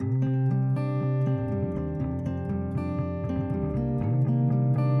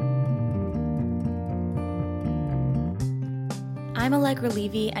I'm Allegra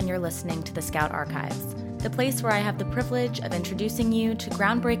Levy, and you're listening to the Scout Archives, the place where I have the privilege of introducing you to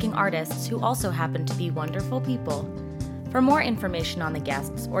groundbreaking artists who also happen to be wonderful people. For more information on the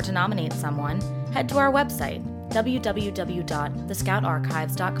guests or to nominate someone, head to our website,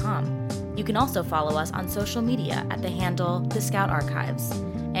 www.thescoutarchives.com. You can also follow us on social media at the handle The Scout Archives.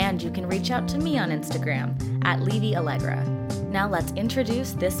 And you can reach out to me on Instagram at Levy Allegra. Now let's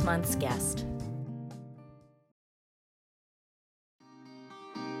introduce this month's guest.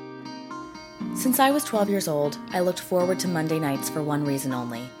 Since I was 12 years old, I looked forward to Monday nights for one reason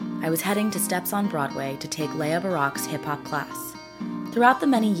only. I was heading to Steps on Broadway to take Laya Barak's hip-hop class. Throughout the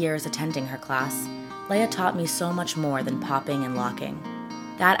many years attending her class, Laya taught me so much more than popping and locking.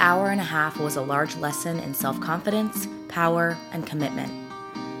 That hour and a half was a large lesson in self-confidence, power, and commitment.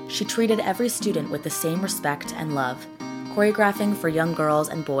 She treated every student with the same respect and love, choreographing for young girls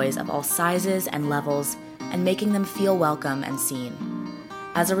and boys of all sizes and levels, and making them feel welcome and seen.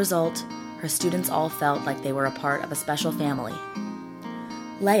 As a result, her students all felt like they were a part of a special family.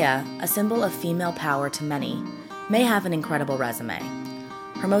 Laya, a symbol of female power to many, may have an incredible resume.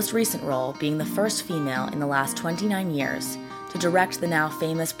 Her most recent role being the first female in the last 29 years to direct the now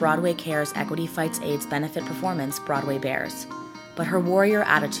famous Broadway Cares Equity Fights AIDS benefit performance, Broadway Bears. But her warrior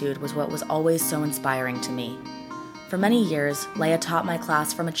attitude was what was always so inspiring to me. For many years, Laya taught my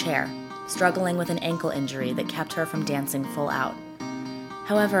class from a chair, struggling with an ankle injury that kept her from dancing full out.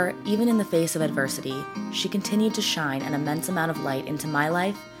 However, even in the face of adversity, she continued to shine an immense amount of light into my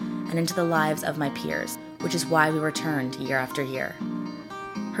life and into the lives of my peers, which is why we returned year after year.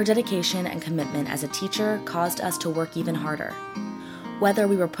 Her dedication and commitment as a teacher caused us to work even harder. Whether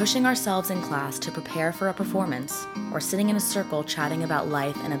we were pushing ourselves in class to prepare for a performance or sitting in a circle chatting about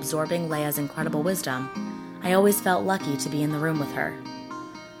life and absorbing Laya's incredible wisdom, I always felt lucky to be in the room with her.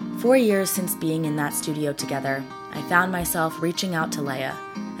 4 years since being in that studio together, I found myself reaching out to Laya,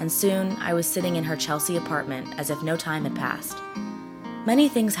 and soon I was sitting in her Chelsea apartment as if no time had passed. Many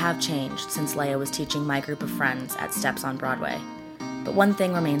things have changed since Laya was teaching my group of friends at Steps on Broadway, but one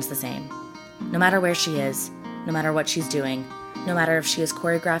thing remains the same. No matter where she is, no matter what she's doing, no matter if she is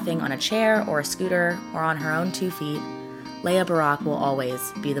choreographing on a chair or a scooter or on her own 2 feet, Laya Barak will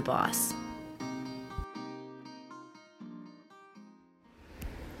always be the boss.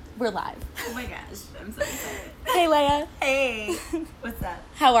 We're live. Oh my gosh, I'm so excited. Hey, Laya. Hey, what's up?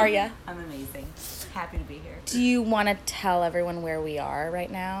 How are you? I'm amazing. Happy to be here. Do you want to tell everyone where we are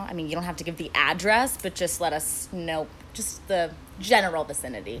right now? I mean, you don't have to give the address, but just let us know just the general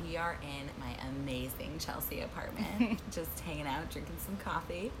vicinity. We are in my amazing Chelsea apartment, just hanging out, drinking some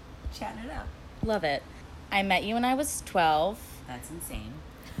coffee, chatting it up. Love it. I met you when I was 12. That's insane.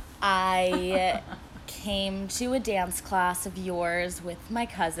 I came to a dance class of yours with my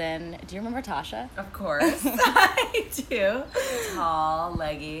cousin. Do you remember Tasha? Of course, I do. Tall,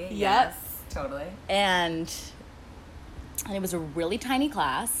 leggy. Yep. Yes, totally. And it was a really tiny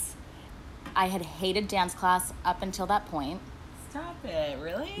class. I had hated dance class up until that point. Stop it,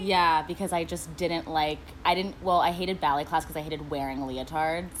 really? Yeah, because I just didn't I hated ballet class because I hated wearing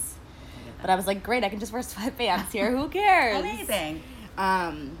leotards. But I was like, great, I can just wear sweatpants here. Who cares? Amazing.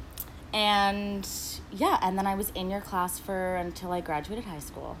 And then I was in your class until I graduated high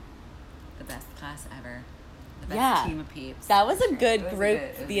school. The best class ever. The best team of peeps. That was a good group,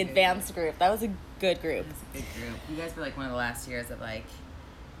 the advanced group. group. That was a good group. It was a good group. You guys were like one of the last years of like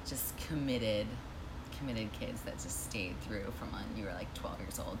just committed kids that just stayed through from when you were like 12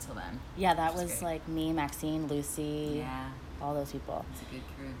 years old till then. Yeah, that was great. Like me, Maxine, Lucy, all those people. It's a good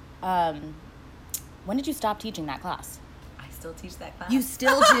group. When did you stop teaching that class? I still teach that class. You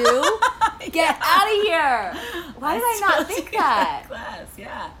still do? Get out of here! Why did I not think that? Class,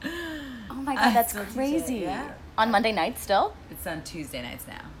 yeah. Oh my God, that's crazy. Yeah. On Monday nights still? It's on Tuesday nights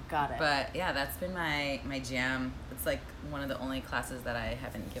now. Got it. But yeah, that's been my jam. It's like one of the only classes that I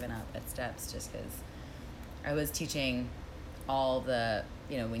haven't given up at Steps, just because I was teaching all the,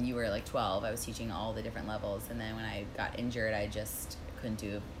 when you were like 12, I was teaching all the different levels. And then when I got injured, I just couldn't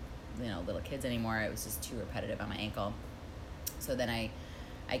do, little kids anymore. It was just too repetitive on my ankle. So then I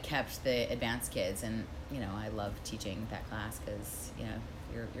kept the advanced kids, and, I love teaching that class because,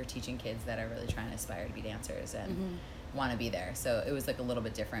 you're teaching kids that are really trying to aspire to be dancers and want to be there. So it was like a little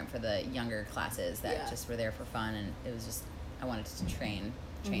bit different for the younger classes that just were there for fun, and it was just, I wanted to train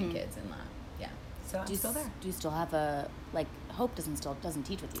kids and so I'm still there. Do you still have Hope doesn't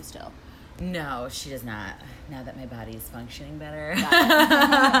teach with you still? No, she does not. Now that my body is functioning better.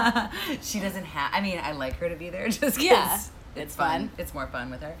 She doesn't have, I like her to be there just because it's fun. It's more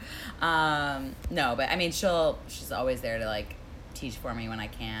fun with her. No, but she's always there to teach for me when I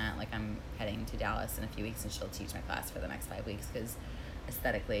can't. Like, I'm heading to Dallas in a few weeks, and she'll teach my class for the next 5 weeks because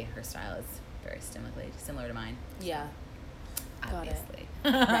aesthetically her style is very similar to mine. Yeah. Obviously.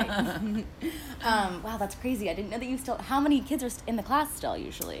 Right. Wow, that's crazy. I didn't know that you still... How many kids are in the class still,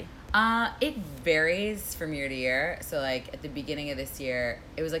 usually? It varies from year to year. So, like, at the beginning of this year,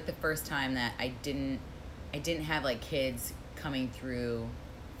 it was, like, the first time that I didn't have, like, kids coming through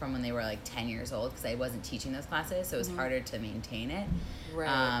from when they were, like, 10 years old because I wasn't teaching those classes, so it was harder to maintain it.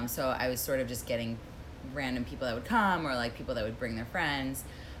 Right. So I was sort of just getting random people that would come or, like, people that would bring their friends,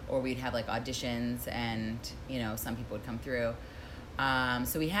 or we'd have, like, auditions and, you know, some people would come through.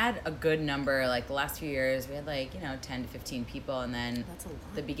 So we had a good number, like the last few years, we had like, 10 to 15 people. And then That's a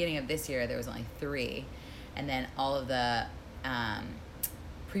lot. the beginning of this year, there was only 3. And then all of the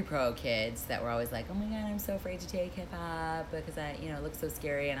pre-pro kids that were always like, oh my God, I'm so afraid to take hip hop because it looks so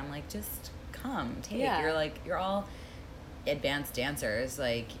scary. And I'm like, just come, take. Yeah. You're all advanced dancers.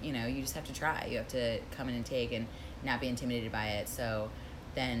 Like, you just have to try. You have to come in and take and not be intimidated by it. So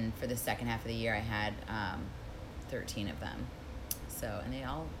then for the second half of the year, I had 13 of them. So, and they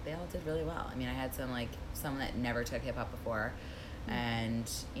all did really well. I mean, I had some that never took hip hop before, and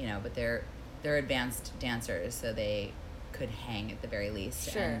but they're advanced dancers, so they could hang at the very least.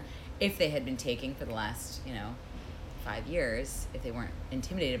 Sure. And if they had been taking for the last 5 years, if they weren't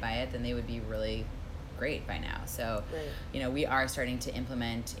intimidated by it, then they would be really great by now. So, right. We are starting to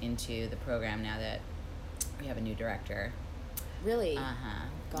implement into the program now that we have a new director. Really?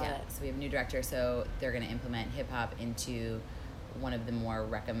 Got it. So we have a new director, so they're going to implement hip hop into one of the more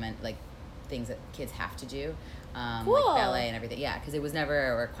things that kids have to do, cool. like ballet and everything. Yeah, because it was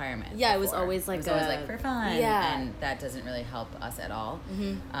never a requirement. Yeah, before. it was always like for fun. Yeah, and that doesn't really help us at all.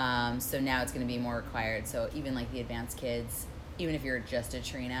 Mm-hmm. So now it's going to be more required. So even like the advanced kids, even if you're just a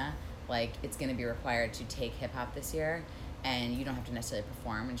Trina, like it's going to be required to take hip hop this year, and you don't have to necessarily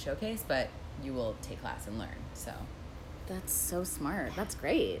perform and showcase, but you will take class and learn. So that's so smart. That's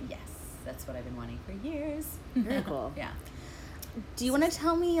great. Yes, that's what I've been wanting for years. Very cool. Yeah. Do you want to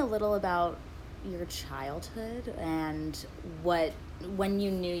tell me a little about your childhood and when you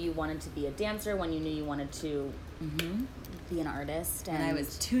knew you wanted to be a dancer, when you knew you wanted to be an artist? And I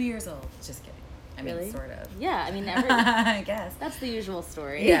was 2 years old. Just kidding. I mean, really? Sort of. Yeah, I mean, I guess. That's the usual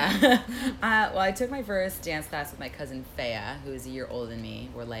story. Yeah. Well, I took my first dance class with my cousin Faya, who is a year older than me.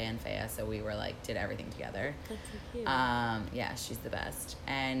 We're Laya and Faya, so we were did everything together. That's so cute. Yeah, she's the best.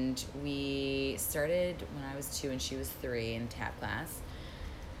 And we started when I was 2 and she was 3 in tap class.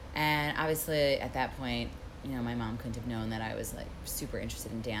 And obviously at that point, my mom couldn't have known that I was super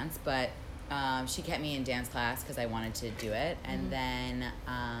interested in dance, but she kept me in dance class because I wanted to do it. And then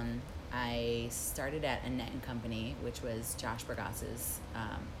I started at Annette and Company, which was Josh Bergass's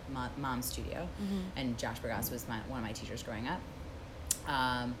mom's studio, and Josh Bergass was one of my teachers growing up.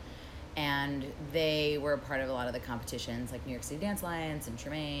 And they were a part of a lot of the competitions, like New York City Dance Alliance and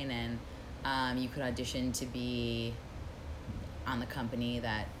Tremaine, and you could audition to be on the company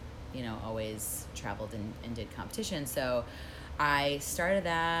that always traveled and did competition. So I started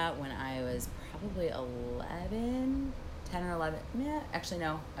that when I was probably 10 or 11. Yeah, actually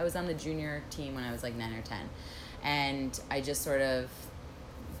no. I was on the junior team when I was 9 or 10. And I just sort of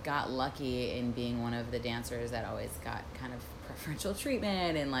got lucky in being one of the dancers that always got kind of preferential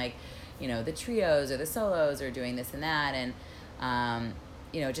treatment and the trios or the solos or doing this and that. And,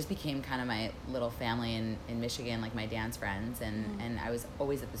 it just became kind of my little family in Michigan, my dance friends. And I was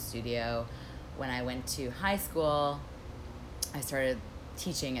always at the studio. When I went to high school, I started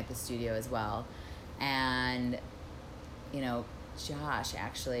teaching at the studio as well. And Josh,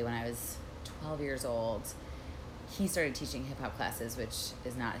 actually, when I was 12 years old, he started teaching hip-hop classes, which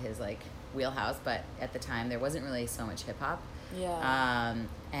is not his, wheelhouse, but at the time, there wasn't really so much hip-hop. Yeah.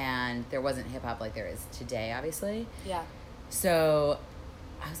 And there wasn't hip-hop like there is today, obviously. Yeah. So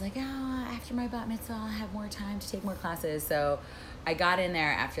I was like, after my bat mitzvah, I'll have more time to take more classes. So I got in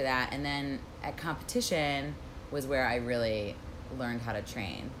there after that, and then at competition was where I really learned how to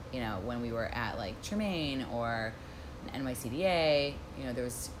train. When we were at, Tremaine or NYCDA, there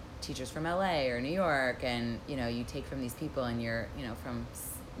was teachers from LA or New York, and you take from these people, and you're from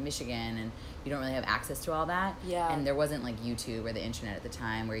Michigan, and you don't really have access to all that. Yeah. And there wasn't YouTube or the internet at the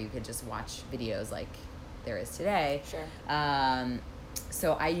time where you could just watch videos like there is today. Sure.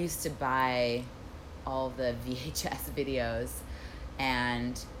 So I used to buy all the VHS videos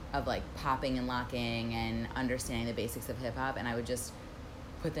and of popping and locking and understanding the basics of hip hop, and I would just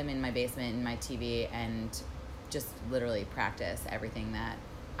put them in my basement in my TV and just literally practice everything that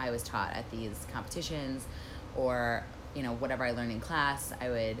I was taught at these competitions, or whatever I learned in class. I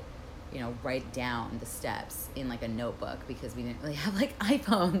would write down the steps in like a notebook because we didn't really have like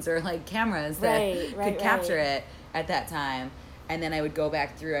iPhones or like cameras that could capture it at that time. And then I would go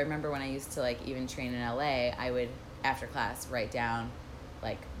back through. I remember when I used to like even train in LA, I would after class write down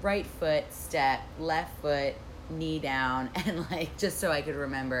like right foot step, left foot, knee down, and like just so I could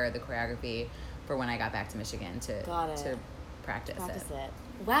remember the choreography for when I got back to Michigan to practice it.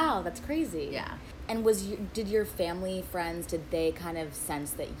 Wow, that's crazy. Yeah. And did your family, friends, did they kind of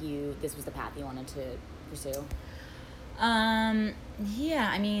sense that this was the path you wanted to pursue? Yeah,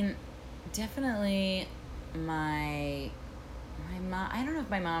 I mean, definitely my mom, I don't know if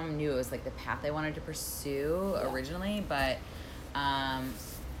my mom knew it was like the path I wanted to pursue originally, but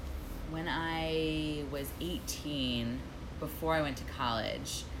when I was 18, before I went to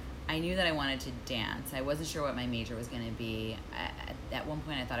college, I knew that I wanted to dance. I wasn't sure what my major was going to be. At one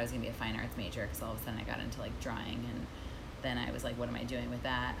point, I thought I was going to be a fine arts major because all of a sudden I got into like drawing, and then I was like, what am I doing with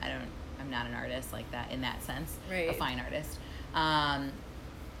that? I'm not an artist like that in that sense, a fine artist.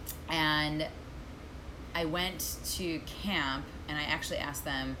 And I went to camp, and I actually asked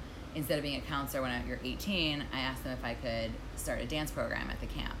them, instead of being a counselor when you're 18, I asked them if I could start a dance program at the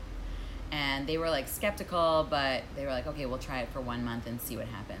camp. And they were like skeptical, but they were like, okay, we'll try it for 1 month and see what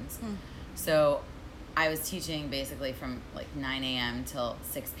happens. So I was teaching basically from like 9 a.m. till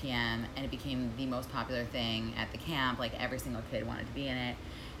 6 p.m. and it became the most popular thing at the camp. Like every single kid wanted to be in it.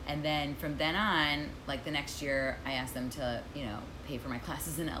 And then from then on, like the next year, I asked them to, pay for my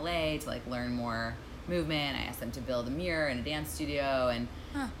classes in LA to like learn more movement. I asked them to build a mirror in a dance studio, and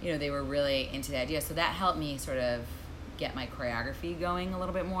they were really into the idea. So that helped me sort of get my choreography going a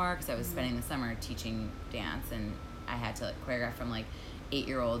little bit more because I was spending the summer teaching dance, and I had to like choreograph from like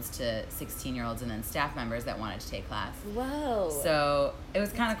 8-year-olds to 16-year-olds and then staff members that wanted to take class. Whoa. So it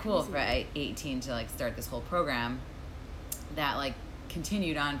was kind of cool for 18 to like start this whole program that like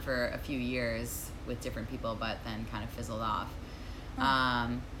continued on for a few years with different people, but then kind of fizzled off.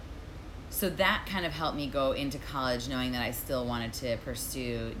 So that kind of helped me go into college knowing that I still wanted to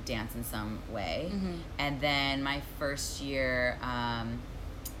pursue dance in some way. And then my first year at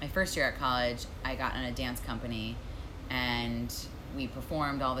college, I got in a dance company, and we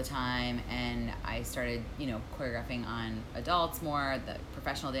performed all the time, and I started, choreographing on adults more, the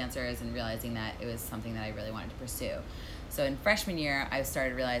professional dancers, and realizing that it was something that I really wanted to pursue. So in freshman year, I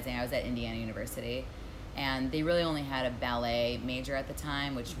started realizing I was at Indiana University, and they really only had a ballet major at the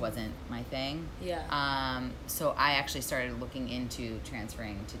time, which wasn't my thing. So I actually started looking into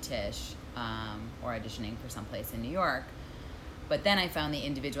transferring to Tisch, or auditioning for someplace in New York. But then I found the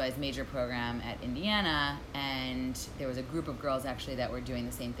individualized major program at Indiana, and there was a group of girls actually that were doing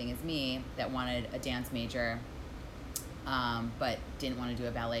the same thing as me that wanted a dance major, but didn't want to do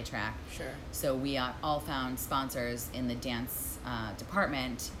a ballet track. So we all found sponsors in the dance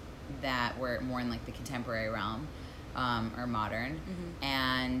department that were more in like the contemporary realm, or modern.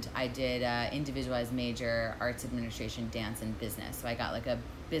 And I did individualized major, arts administration, dance, and business. So I got like a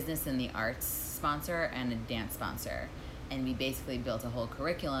business in the arts sponsor and a dance sponsor, and we basically built a whole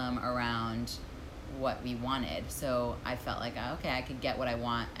curriculum around what we wanted. So I felt like, okay, I could get what I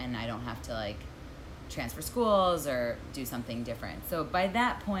want, and I don't have to like transfer schools or do something different. So by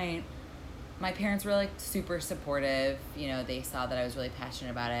that point, my parents were like super supportive. They saw that I was really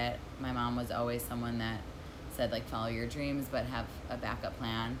passionate about it. My mom was always someone that said like, follow your dreams, but have a backup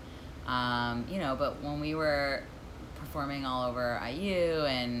plan. But when we were performing all over IU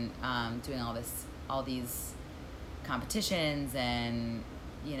and doing all these competitions, and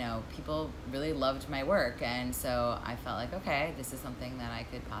people really loved my work, and so I felt like, okay, this is something that I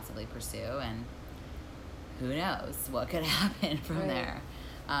could possibly pursue, and who knows what could happen from there.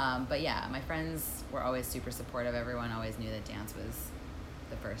 But yeah, my friends were always super supportive. Everyone always knew that dance was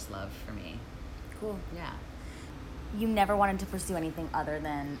the first love for me. Cool. Yeah. You never wanted to pursue anything other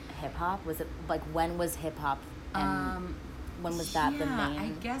than hip hop? Was it like, when was hip hop, and when was that the main?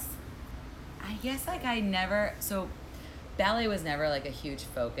 I guess like I never, so ballet was never like a huge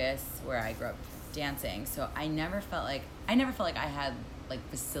focus where I grew up dancing. So I never felt like I had like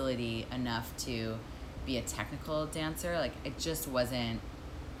facility enough to be a technical dancer. Like it just wasn't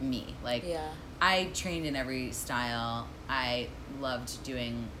me. Like I trained in every style. I loved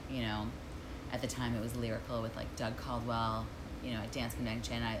doing, at the time it was lyrical with like Doug Caldwell, at Dance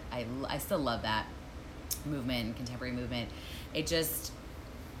Convention. I still love that movement and contemporary movement.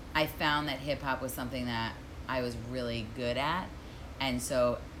 I found that hip hop was something that I was really good at, and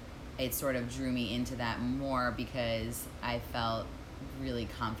so it sort of drew me into that more because I felt really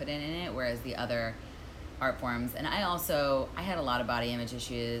confident in it, whereas the other art forms, and I had a lot of body image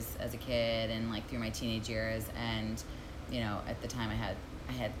issues as a kid and like through my teenage years, and at the time I had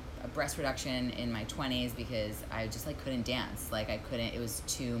I had a breast reduction in my 20s because I just like couldn't dance. Like I couldn't, it was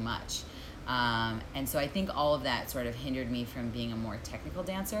too much. And so I think all of that sort of hindered me from being a more technical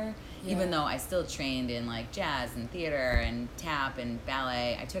dancer, even though I still trained in like jazz and theater and tap and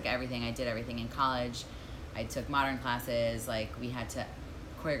ballet. I took everything. I did everything in college. I took modern classes. Like we had to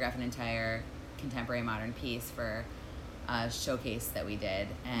choreograph an entire contemporary modern piece for a showcase that we did.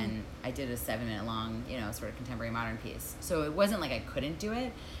 And I did a 7-minute long, you know, sort of contemporary modern piece. So it wasn't like I couldn't do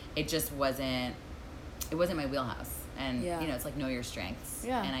it. It just wasn't my wheelhouse. And, you know, it's like know your strengths.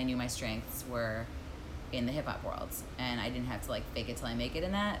 Yeah. And I knew my strengths were in the hip-hop world. And I didn't have to, like, fake it till I make it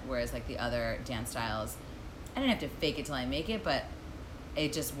in that. Whereas, like, the other dance styles, I didn't have to fake it till I make it, but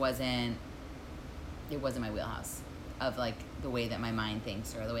it just wasn't my wheelhouse of, like, the way that my mind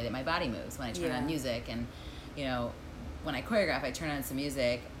thinks or the way that my body moves when I turn on music. And, you know, when I choreograph, I turn on some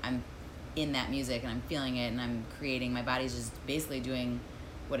music, I'm in that music and I'm feeling it and I'm creating, my body's just basically doing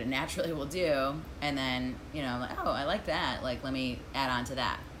what it naturally will do, and then, you know, I'm like, oh, I like that, like, let me add on to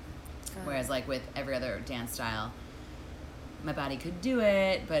that. Whereas, like, with every other dance style, my body could do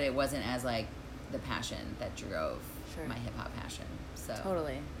it, but it wasn't as, like, the passion that drove my hip-hop passion. So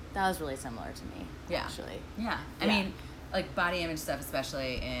Totally. That was really similar to me, actually. Yeah. I mean, like, body image stuff,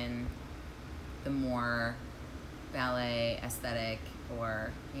 especially in the more ballet aesthetic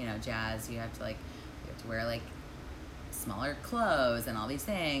or, you know, jazz, you have to wear, like, smaller clothes and all these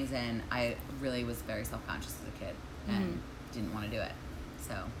things, and I really was very self-conscious as a kid and didn't want to do it.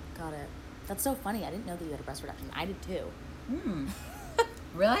 So Got it. That's so funny. I didn't know that you had a breast reduction. I did too.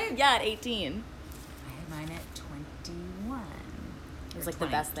 Really? Yeah, at 18. I had mine at 21. It was like 20,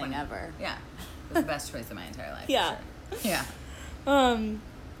 the best 20. Thing ever. Yeah, it was the best choice of my entire life. Yeah. For sure. Yeah.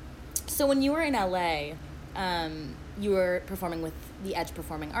 So when you were in LA, you were performing with the Edge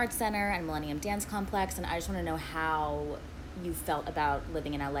Performing Arts Center and Millennium Dance Complex, and I just want to know how you felt about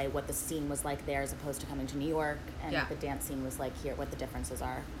living in LA, what the scene was like there as opposed to coming to New York, and what the dance scene was like here, what the differences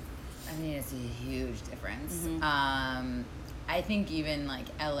are. I mean, it's a huge difference. I think even like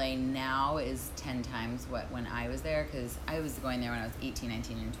LA now is 10 times what when I was there, because I was going there when I was 18,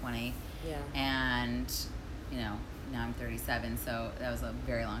 19, and 20. Yeah. And, you know, now I'm 37, so that was a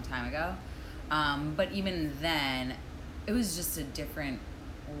very long time ago. But even then, it was just a different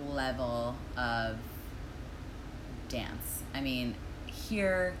level of dance. I mean,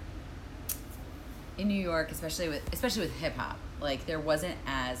 here in New York, especially with hip hop, like there wasn't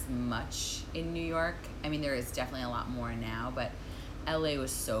as much in New York. I mean, there is definitely a lot more now, but LA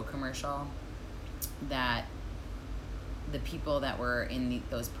was so commercial that the people that were in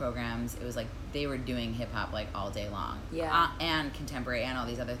those programs, it was like they were doing hip hop like all day long. Yeah. And contemporary and all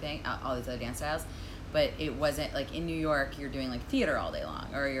these other dance styles. But it wasn't like in New York, you're doing like theater all day long,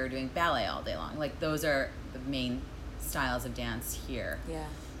 or you're doing ballet all day long. Like those are the main styles of dance here. Yeah.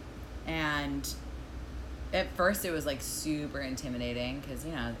 And at first it was like super intimidating because,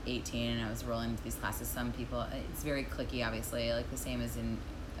 you know, I was 18 and I was rolling into these classes. Some people, it's very cliquey, obviously, like the same as in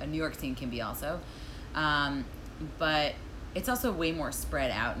a New York scene can be also. But it's also way more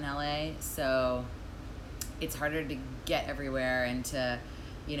spread out in LA, so it's harder to get everywhere and to,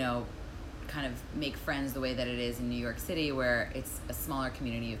 you know, kind of make friends the way that it is in New York City, where it's a smaller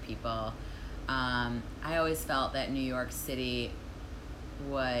community of people. I always felt that New York City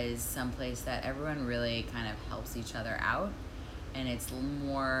was someplace that everyone really kind of helps each other out, and it's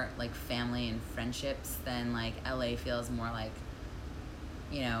more like family and friendships than like LA feels more like,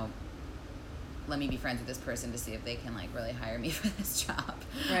 you know, let me be friends with this person to see if they can like really hire me for this job.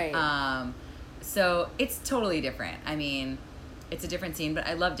 Right. So it's totally different. I mean, it's a different scene, but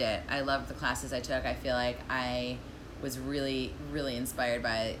I loved it. I loved the classes I took. I feel like I was really, really inspired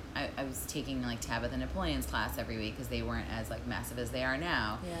by, I was taking like Tabitha Napoleon's class every week because they weren't as like massive as they are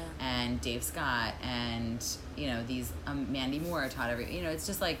now. Yeah. And Dave Scott and, you know, these, Mandy Moore taught you know, it's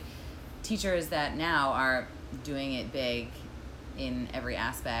just like teachers that now are doing it big in every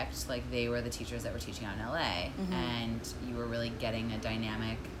aspect. Like they were the teachers that were teaching out in LA, and you were really getting a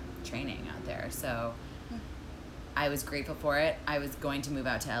dynamic training out there. So I was grateful for it. I was going to move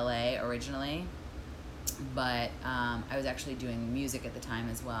out to LA originally, but I was actually doing music at the time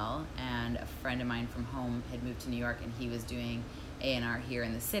as well, and a friend of mine from home had moved to New York, and he was doing A&R here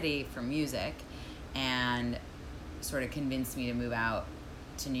in the city for music, and sort of convinced me to move out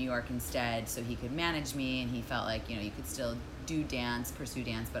to New York instead so he could manage me, and he felt like, you know, you could still do dance, pursue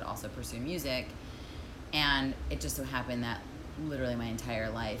dance, but also pursue music. And it just so happened that literally my entire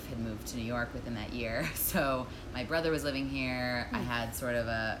life had moved to New York within that year. So my brother was living here. I had sort of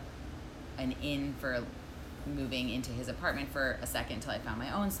an in for moving into his apartment for a second until I found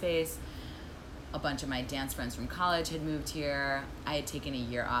my own space. a bunch of my dance friends from college had moved here. I had taken a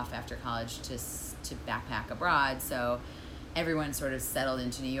year off after college to backpack abroad, so everyone sort of settled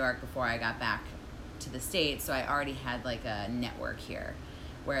into New York before I got back to the States, so I already had like a network here.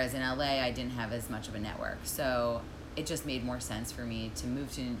 Whereas in LA, I didn't have as much of a network. So it just made more sense for me to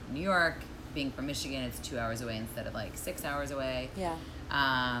move to New York. Being from Michigan, it's 2 hours away instead of like 6 hours away. Yeah.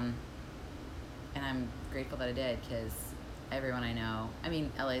 And I'm grateful that I did, because everyone I know, I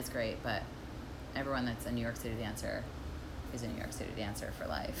mean, LA is great, but everyone that's a New York City dancer is a New York City dancer for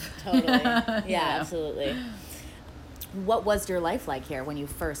life. Totally. Yeah, You know? absolutely. What was your life like here when you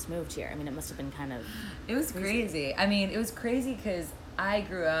first moved here? I mean, it must have been kind of... It was crazy. I mean, it was crazy because I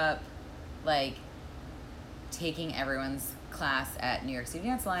grew up, like, taking everyone's class at New York City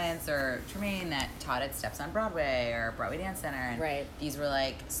Dance Alliance or Tremaine that taught at Steps on Broadway or Broadway Dance Center. And right. These were,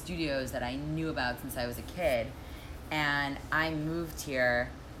 like, studios that I knew about since I was a kid. And I moved here,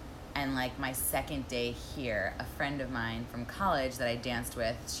 and, like, my second day here, a friend of mine from college that I danced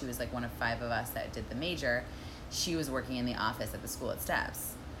with, she was, like, one of 5 of us that did the major, she was working in the office at the school at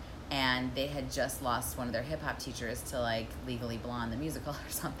Steps. And they had just lost one of their hip-hop teachers to, like, Legally Blonde, the musical or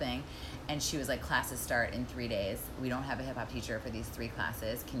something. And she was like, classes start in 3 days. We don't have a hip-hop teacher for these 3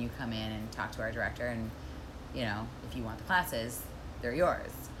 classes. Can you come in and talk to our director? And, you know, if you want the classes, they're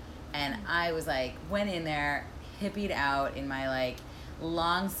yours. And I was like, went in there, hippied out in my, like,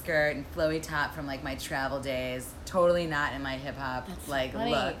 long skirt and flowy top from, like, my travel days. Totally not in my hip-hop, like,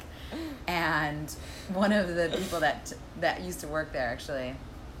 funny. look. And one of the people that used to work there, actually,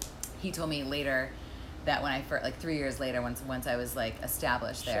 he told me later that when I first, like 3 years later, once I was like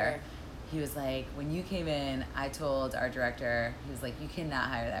established there, Sure. He was like, when you came in, I told our director, he was like, you cannot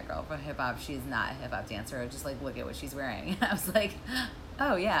hire that girl for hip hop. She's not a hip hop dancer. Just like, look at what she's wearing. And I was like,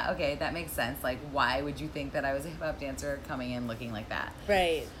 oh yeah, okay, that makes sense. Like, why would you think that I was a hip hop dancer coming in looking like that?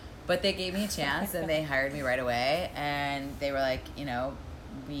 Right. But they gave me a chance and they hired me right away. And they were like, you know,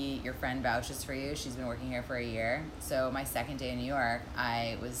 your friend vouches for you. She's been working here for a year. So my second day in New York,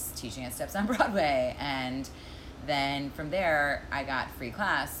 I was teaching at Steps on Broadway. And then from there, I got free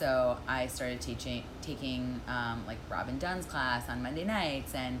class. So I started taking like Robin Dunn's class on Monday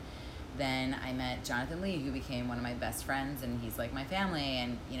nights. And then I met Jonathan Lee, who became one of my best friends. And he's like my family.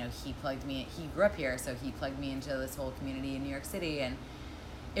 And, you know, he grew up here. So he plugged me into this whole community in New York City. And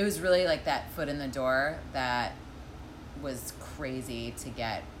it was really like that foot in the door that was crazy to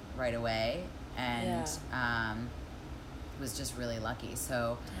get right away, and was just really lucky.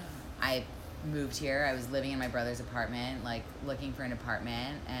 So I moved here. I was living in my brother's apartment, like looking for an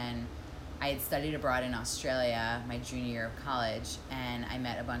apartment, and I had studied abroad in Australia my junior year of college, and I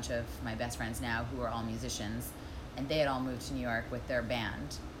met a bunch of my best friends now who are all musicians, and they had all moved to New York with their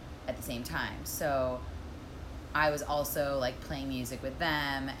band at the same time. So I was also like playing music with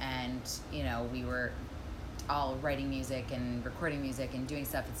them, and you know, we were all writing music and recording music and doing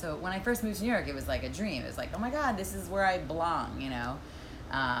stuff. And so when I first moved to New York, it was like a dream. It was like, oh my God, this is where I belong, you know?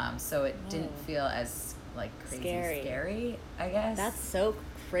 So it didn't feel as like crazy scary, I guess. That's so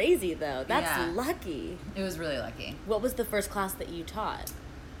crazy though. That's lucky. It was really lucky. What was the first class that you taught?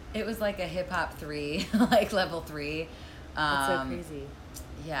 It was like a hip hop 3, like level 3. That's so crazy.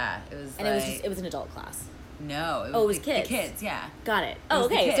 Yeah, it was. And like, it was an adult class. No, it was kids. The kids, yeah. Got it. Was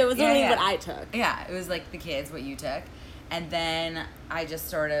okay. So it was literally what I took. Yeah, it was like the kids, what you took. And then I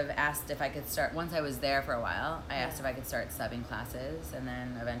just sort of asked if I could start, once I was there for a while, I asked if I could start subbing classes, and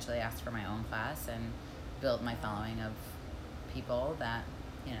then eventually asked for my own class and built my following of people that,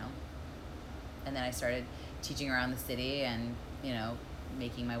 you know, and then I started teaching around the city and, you know,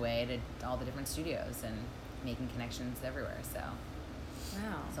 making my way to all the different studios and making connections everywhere, so.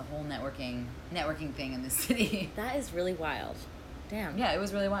 Wow. It's a whole networking thing in the city. That is really wild. Damn. Yeah, it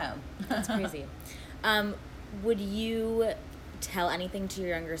was really wild. That's crazy. Would you tell anything to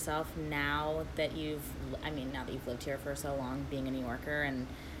your younger self now that you've lived here for so long, being a New Yorker, and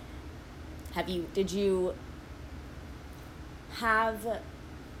did you have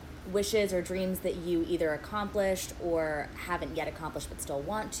wishes or dreams that you either accomplished or haven't yet accomplished but still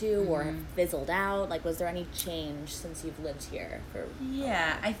want to, or have fizzled out? Like, was there any change since you've lived here for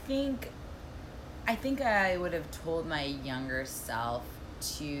I think I would have told my younger self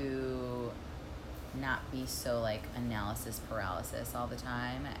to not be so like analysis paralysis all the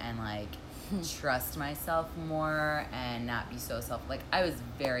time, and like trust myself more and not be so I was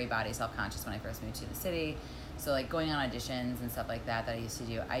very body self-conscious when I first moved to the city. So like going on auditions and stuff like that I used to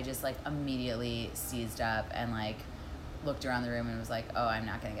do, I just like immediately seized up and like looked around the room and was like, oh, I'm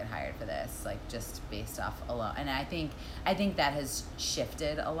not going to get hired for this, like just based off alone. And I think that has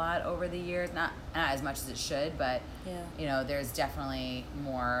shifted a lot over the years, not as much as it should, but you know, there's definitely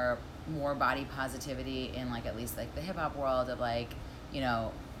more more body positivity in like at least like the hip hop world of like, you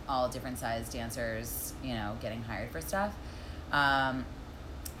know, all different size dancers, you know, getting hired for stuff.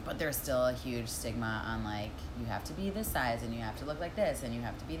 But there's still a huge stigma on like, you have to be this size and you have to look like this and you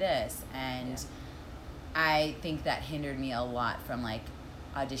have to be this. And I think that hindered me a lot from like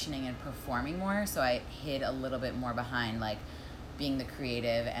auditioning and performing more. So I hid a little bit more behind like being the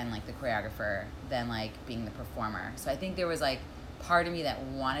creative and like the choreographer than like being the performer. So I think there was like part of me that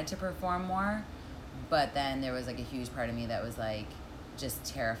wanted to perform more, but then there was like a huge part of me that was like just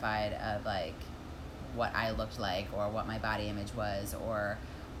terrified of like what I looked like or what my body image was or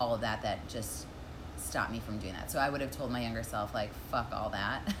all of that just stopped me from doing that. So I would have told my younger self like, fuck all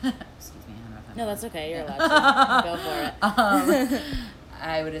that. Excuse me, I don't know if I'm No, that's okay. You're allowed to. Go for it.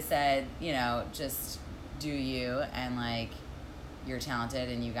 I would have said, you know, just do you, and like, you're talented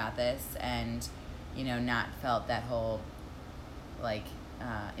and you got this, and, you know, not felt that whole like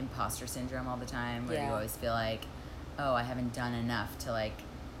imposter syndrome all the time where you always feel like, oh, I haven't done enough to like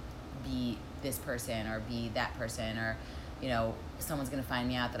be this person or be that person, or, you know, someone's gonna find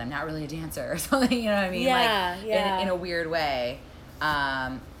me out that I'm not really a dancer or something, you know what I mean? In a weird way.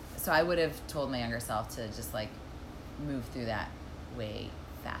 So I would have told my younger self to just like move through that way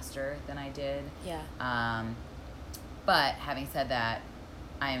faster than I did. But having said that,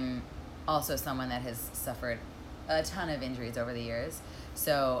 I'm also someone that has suffered a ton of injuries over the years.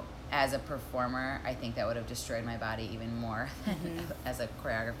 So as a performer, I think that would have destroyed my body even more than as a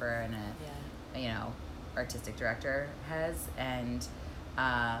choreographer and a, you know, artistic director has. And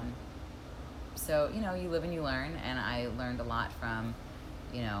so, you know, you live and you learn, and I learned a lot from,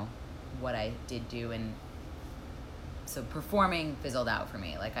 you know, what I did do. And so performing fizzled out for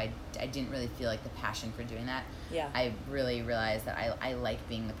me. Like I didn't really feel like the passion for doing that. I really realized that I like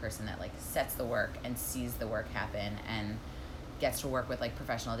being the person that like sets the work and sees the work happen and gets to work with like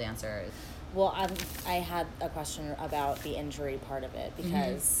professional dancers. Well, I had a question about the injury part of it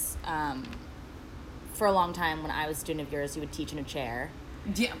because for a long time when I was a student of yours, you would teach in a chair.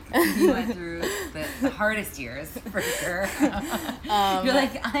 Yeah, you went through the hardest years for sure. You're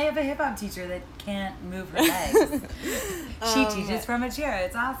like, I have a hip hop teacher that can't move her legs. She teaches from a chair.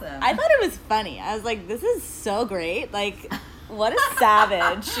 It's awesome. I thought it was funny. I was like, this is so great. Like, what a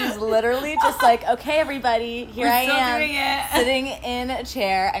savage. She's literally just like, okay, everybody, here I am sitting in a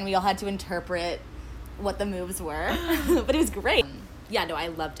chair, and we all had to interpret what the moves were. But it was great. Yeah, no, I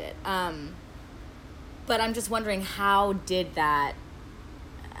loved it. But I'm just wondering, how did that...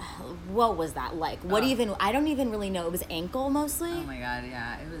 What was that like? What I don't even really know. It was ankle mostly? Oh my God,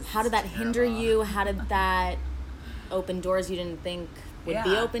 yeah. It was How did that hinder you? How did that open doors you didn't think would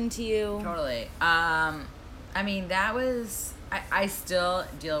be open to you? Totally. I mean, that was... I still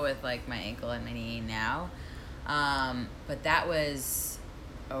deal with like my ankle and my knee now. But that was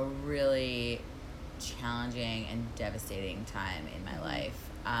a really challenging and devastating time in my life.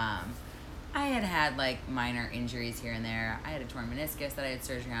 I had like minor injuries here and there. I had a torn meniscus that I had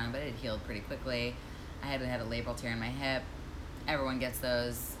surgery on, but it healed pretty quickly. I had a labral tear in my hip. Everyone gets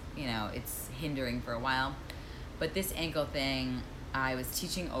those. You know, it's hindering for a while. But this ankle thing, I was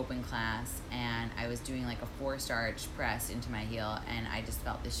teaching open class, and I was doing like a 4-starch press into my heel, and I just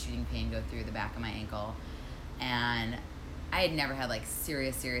felt this shooting pain go through the back of my ankle. And I had never had like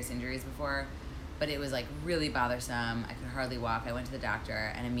serious injuries before, but it was like really bothersome. I could hardly walk. I went to the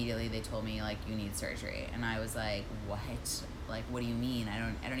doctor, and immediately they told me like, you need surgery. And I was like, what? Like, what do you mean? I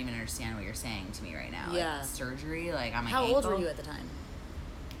don't even understand what you're saying to me right now. Yeah. Like, surgery? Like, on my How ankle? old were you at the time?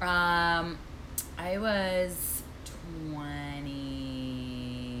 I was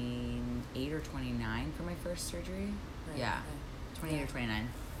 28 or 29 for my first surgery. Right, Yeah. okay. 28 or 29.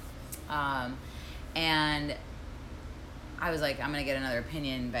 And I was like, I'm going to get another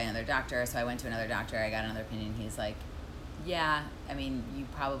opinion by another doctor. So I went to another doctor. I got another opinion. He's like, yeah, I mean, you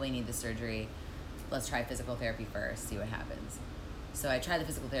probably need the surgery. Let's try physical therapy first, see what happens. So I tried the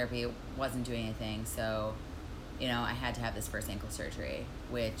physical therapy. It wasn't doing anything. So, you know, I had to have this first ankle surgery,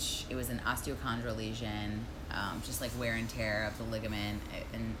 which it was an osteochondral lesion, just like wear and tear of the ligament.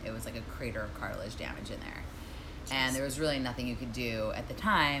 And it was like a crater of cartilage damage in there. And there was really nothing you could do at the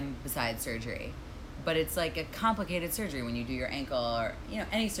time besides surgery. But it's like a complicated surgery when you do your ankle, or, you know,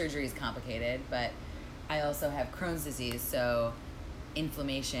 any surgery is complicated, but I also have Crohn's disease, so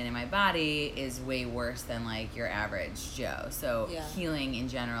inflammation in my body is way worse than like your average Joe. So healing in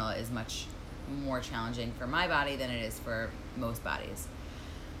general is much more challenging for my body than it is for most bodies.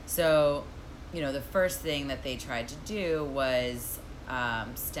 So, you know, the first thing that they tried to do was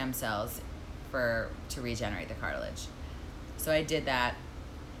stem cells to regenerate the cartilage. So I did that.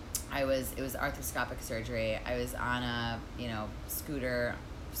 It was arthroscopic surgery. I was on a, you know, scooter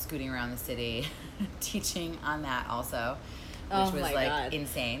scooting around the city teaching on that also, which Oh was my like God.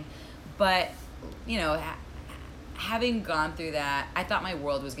 insane. But, you know, having gone through that, I thought my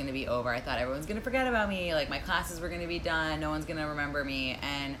world was going to be over. I thought everyone's going to forget about me. Like, my classes were going to be done. No one's going to remember me.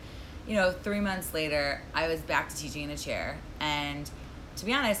 And, you know, 3 months later, I was back to teaching in a chair. And to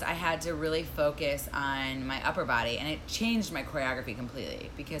be honest, I had to really focus on my upper body. And it changed my choreography completely.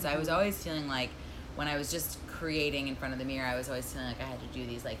 Because I was always feeling like when I was just creating in front of the mirror, I was always feeling like I had to do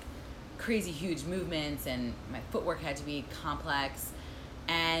these, like, crazy huge movements. And my footwork had to be complex.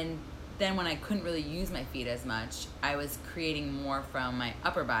 And then when I couldn't really use my feet as much, I was creating more from my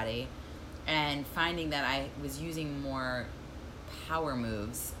upper body and finding that I was using more power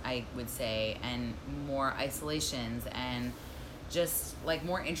moves, I would say, and more isolations and just like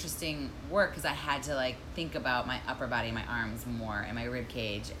more interesting work because I had to like think about my upper body, my arms more, and my rib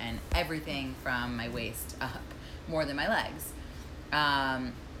cage and everything from my waist up more than my legs.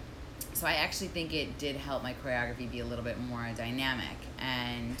 So I actually think it did help my choreography be a little bit more dynamic,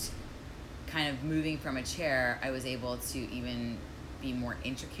 and kind of moving from a chair, I was able to even be more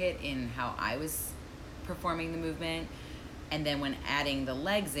intricate in how I was performing the movement. And then when adding the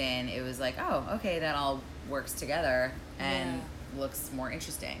legs in, it was like, oh, okay, that all works together and looks more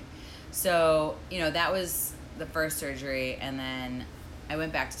interesting. So, you know, that was the first surgery. And then I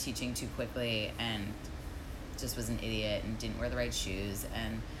went back to teaching too quickly and just was an idiot and didn't wear the right shoes.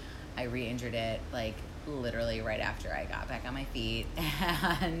 And I re-injured it like literally right after I got back on my feet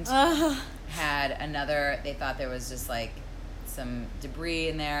and had another, they thought there was just like some debris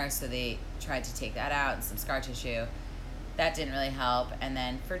in there, so they tried to take that out and some scar tissue. That didn't really help. And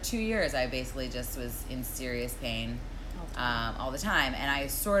then for 2 years I basically just was in serious pain all the time, and I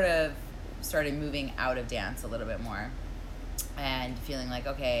sort of started moving out of dance a little bit more and feeling like,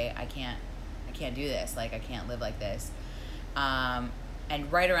 okay, I can't do this, like I can't live like this. And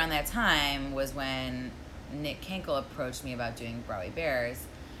right around that time was when Nick Kenkel approached me about doing Broadway Bears.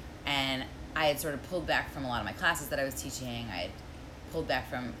 And I had sort of pulled back from a lot of my classes that I was teaching. I had pulled back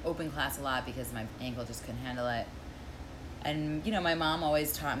from open class a lot because my ankle just couldn't handle it. And, you know, my mom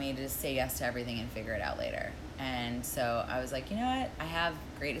always taught me to say yes to everything and figure it out later. And so I was like, you know what? I have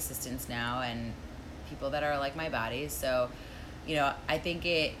great assistants now and people that are like my body. So, you know, I think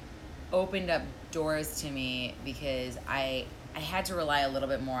it opened up doors to me because I had to rely a little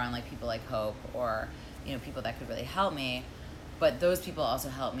bit more on like people like Hope or, you know, people that could really help me. But those people also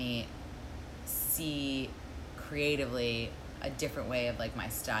helped me see creatively a different way of like my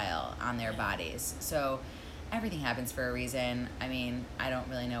style on their bodies. So everything happens for a reason. I mean, I don't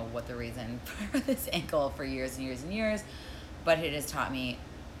really know what the reason for this ankle for years and years and years, but it has taught me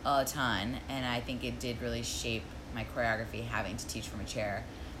a ton. And I think it did really shape my choreography, having to teach from a chair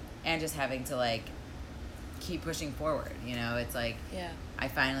and just having to like keep pushing forward. You know, it's like I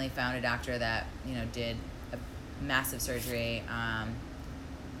finally found a doctor that, you know, did a massive surgery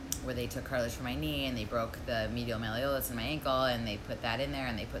where they took cartilage from my knee and they broke the medial malleolus in my ankle and they put that in there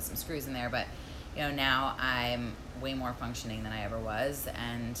and they put some screws in there. But, you know, now I'm way more functioning than I ever was,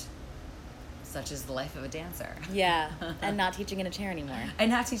 and such is the life of a dancer. Yeah, and not teaching in a chair anymore. And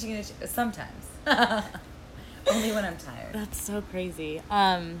not teaching in a chair sometimes. Only when I'm tired. That's so crazy.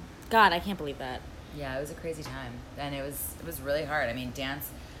 God, I can't believe that. Yeah, it was a crazy time, and it was really hard. I mean, dance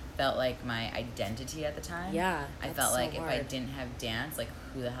felt like my identity at the time. Yeah, I felt like if I didn't have dance, like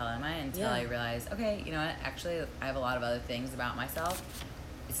who the hell am I? Until I realized, okay, you know what? Actually, I have a lot of other things about myself.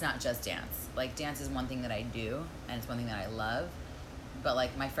 It's not just dance. Like, dance is one thing that I do, and it's one thing that I love. But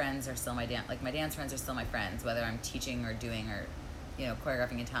like, my friends are still my dance. Like, my dance friends are still my friends, whether I'm teaching or doing or, you know,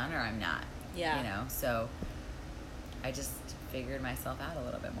 choreographing a ton or I'm not. Yeah. You know, so I just figured myself out a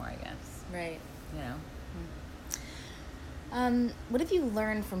little bit more, I guess. Right. You know. What have you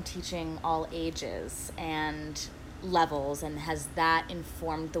learned from teaching all ages and levels, and has that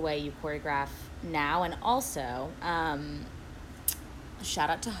informed the way you choreograph now? And also, shout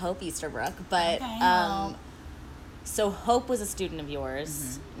out to Hope Easterbrook, but so Hope was a student of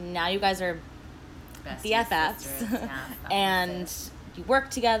yours. Mm-hmm. Now you guys are BFFs, and you work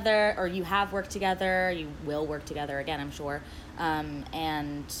together, or you have worked together. You will work together again, I'm sure.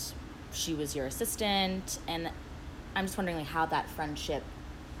 And she was your assistant, and I'm just wondering like how that friendship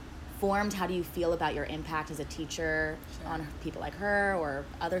formed. How do you feel about your impact as a teacher on people like her or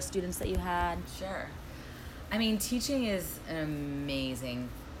other students that you had? Sure. I mean, teaching is an amazing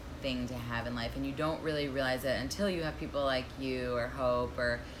thing to have in life, and you don't really realize it until you have people like you or Hope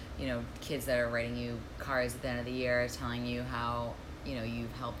or, you know, kids that are writing you cards at the end of the year telling you how, you know,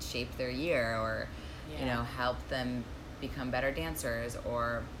 you've helped shape their year or, you know, help them become better dancers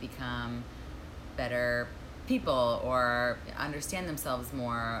or become better people or understand themselves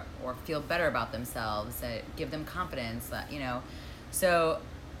more or feel better about themselves, give them confidence, you know. So,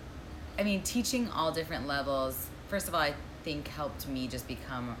 I mean, teaching all different levels, first of all, I think helped me just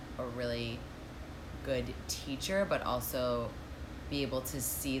become a really good teacher, but also be able to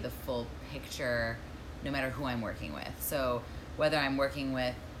see the full picture no matter who I'm working with. So whether I'm working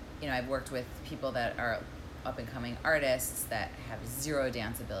with, you know, I've worked with people that are up and coming artists that have zero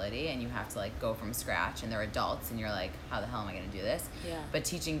dance ability, and you have to like go from scratch, and they're adults, and you're like, how the hell am I going to do this? Yeah. But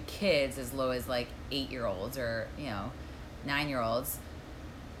teaching kids as low as like 8-year-olds or, you know, 9-year-olds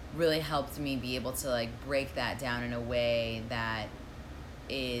really helped me be able to like break that down in a way that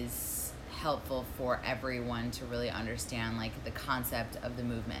is helpful for everyone to really understand like the concept of the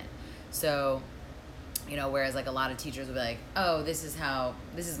movement. So, you know, whereas like a lot of teachers would be like, oh, this is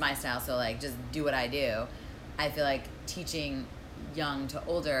my style, so like just do what I do. I feel like teaching young to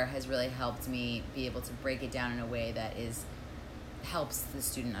older has really helped me be able to break it down in a way that helps the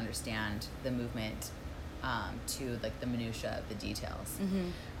student understand the movement to like the minutia of the details. Mm-hmm.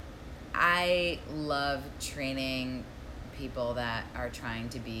 I love training people that are trying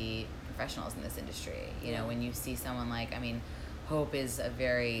to be professionals in this industry. You know, when you see someone like, I mean, Hope is a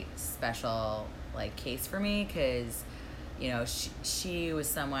very special like case for me because, you know, she was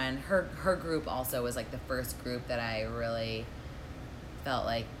someone, her group also was like the first group that I really felt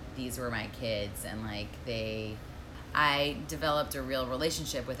like these were my kids, and like I developed a real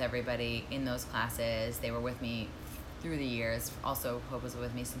relationship with everybody in those classes. They were with me through the years. Also, Hope was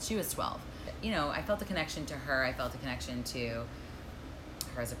with me since she was 12. You know, I felt a connection to her. I felt a connection to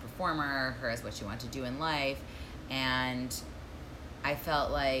her as a performer, her as what she wanted to do in life. And I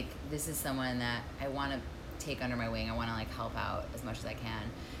felt like this is someone that I want to take under my wing. I want to like help out as much as I can.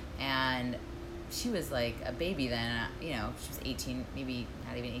 And she was like a baby then, you know, she was 18, maybe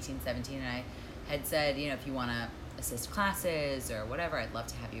not even 18, 17. And I had said, you know, if you want to assist classes or whatever, I'd love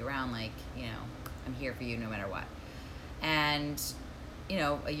to have you around. Like, you know, I'm here for you no matter what. And, you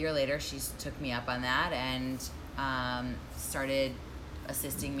know, a year later, she took me up on that and started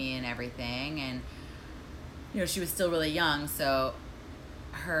assisting me in everything. And, you know, she was still really young, so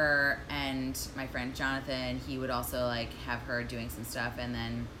her and my friend Jonathan, he would also like have her doing some stuff, and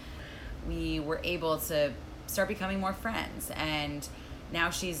then we were able to start becoming more friends. And now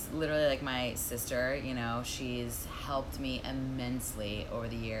she's literally like my sister. You know, she's helped me immensely over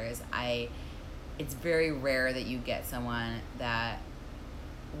the years. It's very rare that you get someone that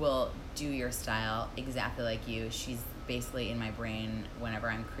will do your style exactly like you. She's basically in my brain whenever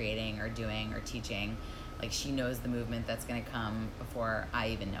I'm creating or doing or teaching. Like, she knows the movement that's going to come before I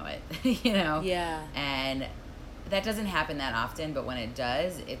even know it, you know? Yeah. And that doesn't happen that often, but when it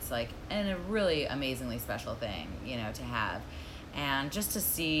does, it's like a really amazingly special thing, you know, to have. And just to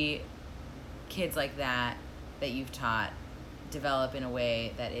see kids like that you've taught develop in a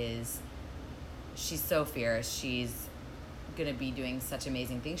way that is, she's so fierce. She's going to be doing such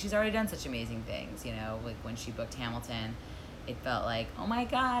amazing things. She's already done such amazing things, you know, like when she booked Hamilton, it felt like, oh my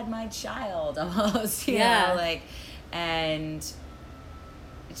God, my child almost, you know, like, and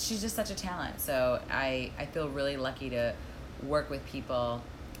she's just such a talent. So I feel really lucky to work with people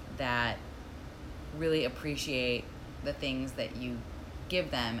that really appreciate the things that you give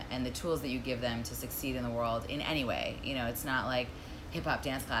them and the tools that you give them to succeed in the world in any way. You know, it's not like hip-hop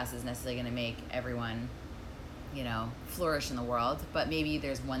dance class is necessarily going to make everyone, you know, flourish in the world, but maybe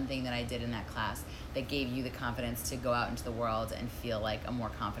there's one thing that I did in that class that gave you the confidence to go out into the world and feel like a more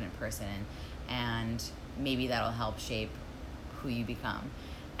confident person, and maybe that'll help shape who you become.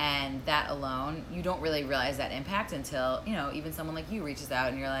 And that alone, you don't really realize that impact until, you know, even someone like you reaches out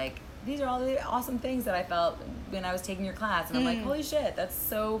and you're like, these are all the awesome things that I felt when I was taking your class, and I'm like, holy shit, that's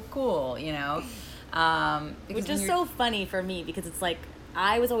so cool, you know? Which is so funny for me, because it's like,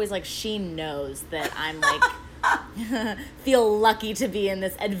 I was always like, she knows that I'm like feel lucky to be in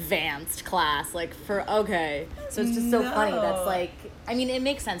this advanced class, like, for, okay. So it's just so funny. That's like, I mean, it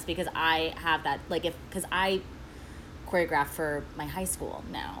makes sense because I have that, like, because I choreograph for my high school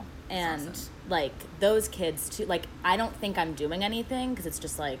now. And awesome. Like, those kids too, like, I don't think I'm doing anything because it's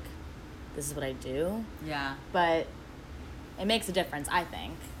just like, this is what I do. Yeah. But it makes a difference, I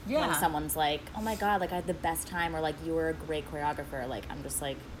think. Yeah. When someone's like, oh my God, like, I had the best time, or like, you were a great choreographer. Like, I'm just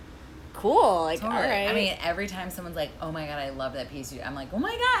like, cool. Like, totally. All right. I mean, every time someone's like, oh my God, I love that piece, I'm like, oh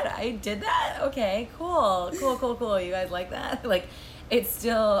my God, I did that? Okay, cool. You guys like that? Like, it's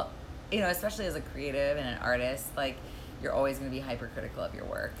still, you know, especially as a creative and an artist, like, you're always going to be hypercritical of your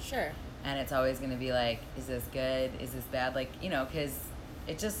work. Sure. And it's always going to be like, is this good? Is this bad? Like, you know, because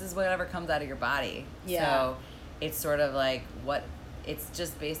it just is whatever comes out of your body. Yeah. So it's sort of like it's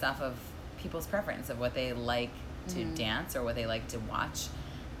just based off of people's preference of what they like to dance or what they like to watch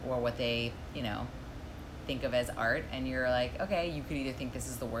or what they, you know, think of as art. And you're like, okay, you could either think this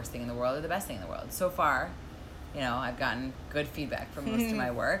is the worst thing in the world or the best thing in the world. So far, you know, I've gotten good feedback from most of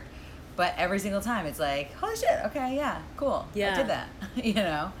my work, but every single time it's like, holy shit, okay, yeah, cool, I did that, you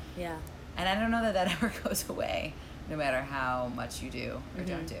know? Yeah. And I don't know that ever goes away, no matter how much you do or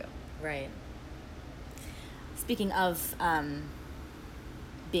don't do. Right. Speaking of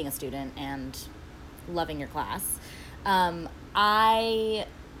being a student and loving your class, I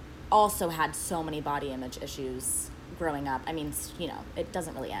also had so many body image issues growing up. I mean, you know, it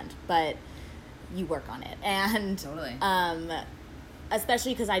doesn't really end, but you work on it. And totally.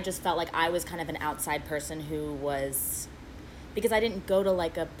 Especially because I just felt like I was kind of an outside person who was, because I didn't go to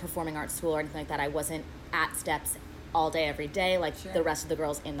like a performing arts school or anything like that. I wasn't at steps all day, every day, like the rest of the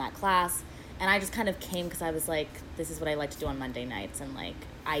girls in that class. And I just kind of came because I was like, this is what I like to do on Monday nights. And like,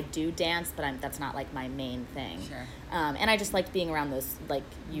 I do dance, but that's not like my main thing. Sure. And I just liked being around those, like,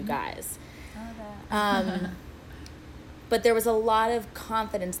 you guys. I love that. But there was a lot of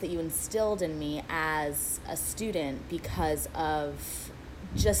confidence that you instilled in me as a student because of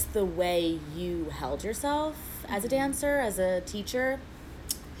just the way you held yourself as a dancer, as a teacher.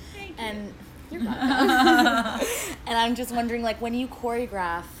 Thank and you. You're welcome. And I'm just wondering, like, when you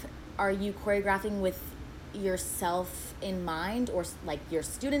choreograph, are you choreographing with yourself in mind, or like your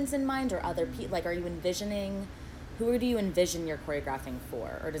students in mind, or other people? Like, are you envisioning, who do you envision you're choreographing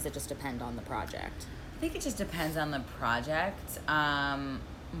for, or does it just depend on the project? I think it just depends on the project,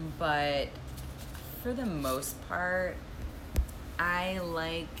 but for the most part, I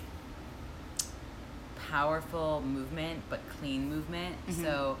like powerful movement, but clean movement.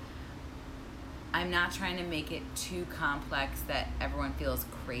 So I'm not trying to make it too complex that everyone feels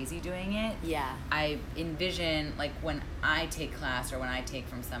crazy doing it. Yeah. I envision, like, when I take class or when I take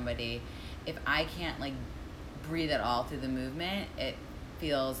from somebody, if I can't, like, breathe at all through the movement, it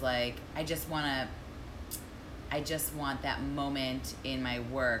feels like I just want that moment in my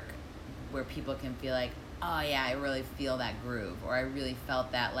work where people can feel like, oh yeah, I really feel that groove, or I really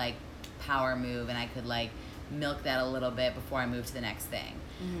felt that, like, power move, and I could, like, milk that a little bit before I move to the next thing.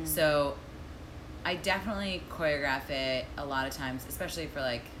 So I definitely choreograph it a lot of times, especially for,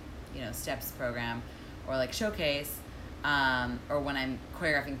 like, you know, steps program or like showcase, or when I'm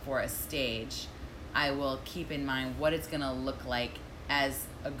choreographing for a stage, I will keep in mind what it's gonna look like as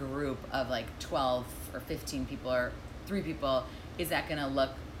a group of like 12 or 15 people or 3 people. Is that gonna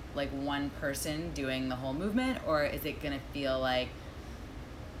look like one person doing the whole movement, or is it gonna feel like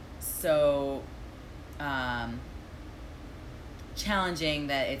so challenging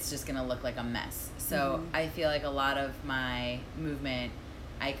that it's just gonna look like a mess? So I feel like a lot of my movement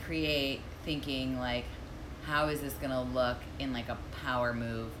I create thinking like, how is this gonna look in like a power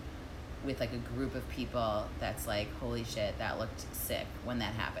move with like a group of people that's like, holy shit, that looked sick when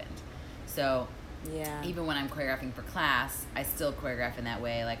that happened. So yeah, even when I'm choreographing for class, I still choreograph in that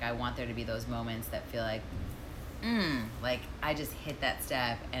way. Like, I want there to be those moments that feel like, like I just hit that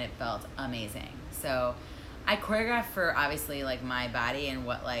step and it felt amazing. So I choreograph for obviously like my body and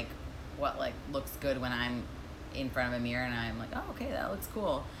what looks good when I'm in front of a mirror and I'm like, oh, okay, that looks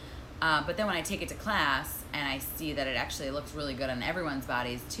cool. But then when I take it to class and I see that it actually looks really good on everyone's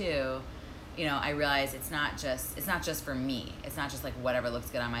bodies too, you know, I realize it's not just for me. It's not just like whatever looks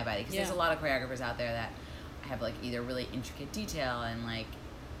good on my body. Because there's a lot of choreographers out there that have like either really intricate detail and like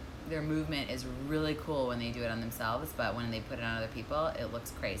their movement is really cool when they do it on themselves, but when they put it on other people, it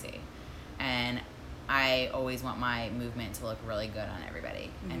looks crazy. And I always want my movement to look really good on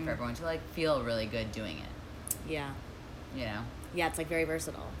everybody and for everyone to like feel really good doing it. Yeah. You know? Yeah, it's like very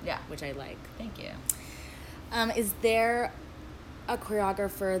versatile. Yeah. Which I like. Thank you. Is there a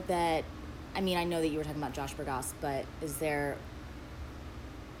choreographer that, I mean, I know that you were talking about Josh Burgos, but is there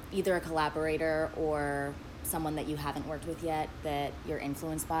either a collaborator or someone that you haven't worked with yet that you're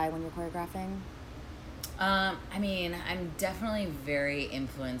influenced by when you're choreographing? I mean, I'm definitely very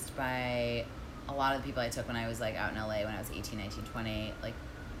influenced by a lot of the people I took when I was like out in LA when I was 18, 19, 20. Like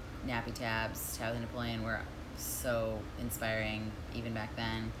Nappy Tabs, Tabitha Napoleon were so inspiring even back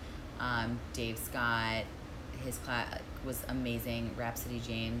then. Dave Scott, his class was amazing. Rhapsody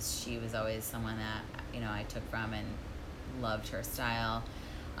James, she was always someone that, you know, I took from and loved her style.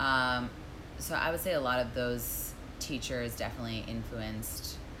 So I would say a lot of those teachers definitely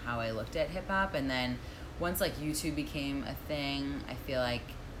influenced how I looked at hip hop. And then once like YouTube became a thing, I feel like,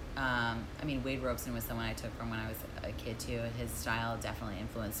 I mean, Wade Robeson was someone I took from when I was a kid too. His style definitely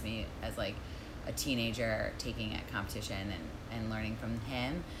influenced me as like a teenager taking a competition and learning from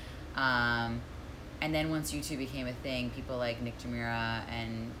him. And then once YouTube became a thing, people like Nick Jamira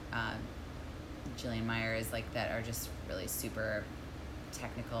and Jillian Myers, like, that are just really super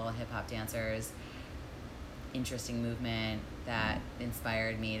technical hip-hop dancers. Interesting movement that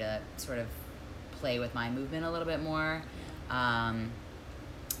inspired me to sort of play with my movement a little bit more.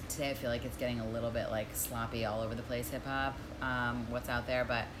 Today I feel like it's getting a little bit like sloppy all over the place hip-hop, what's out there,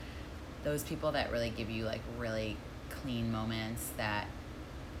 but those people that really give you like really clean moments that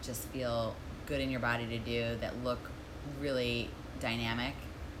just feel good in your body to do, that look really dynamic,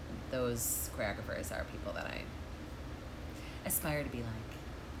 those choreographers are people that I aspire to be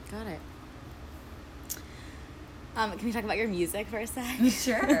like. Got it. Can we talk about your music for a sec?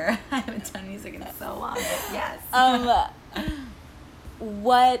 Sure. I haven't done music in so long, but yes.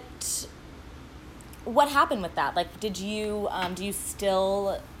 What happened with that? Like, did you do you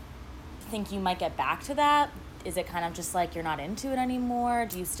still think you might get back to that? Is it kind of just like you're not into it anymore?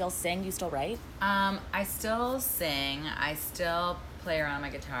 Do you still sing? Do you still write? I still sing. I still play around on my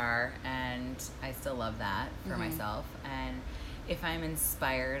guitar, and I still love that for myself. And if I'm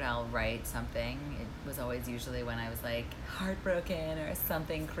inspired, I'll write something. It was always usually when I was like heartbroken or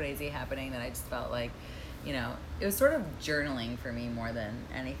something crazy happening that I just felt like, you know, it was sort of journaling for me more than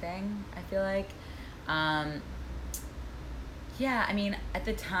anything, I feel like. Yeah, I mean, at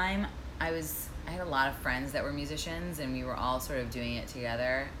the time I had a lot of friends that were musicians, and we were all sort of doing it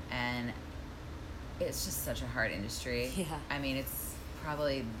together, and it's just such a hard industry. Yeah. I mean, it's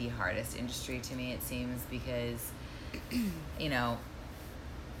probably the hardest industry to me, it seems, because you know,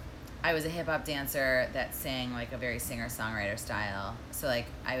 I was a hip-hop dancer that sang like a very singer-songwriter style. So like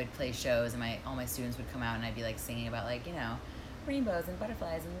I would play shows, and all my students would come out, and I'd be like singing about like, you know, rainbows and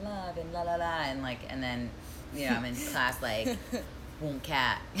butterflies and love and la la la, and like, and then, you know, I'm in class like boom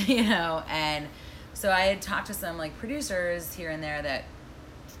cat, you know. And so I had talked to some like producers here and there that,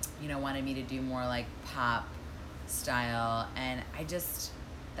 you know, wanted me to do more like pop style, and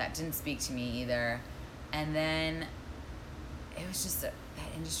that didn't speak to me either. And then it was just that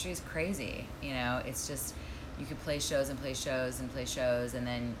industry is crazy, you know. It's just, you could play shows and play shows and play shows, and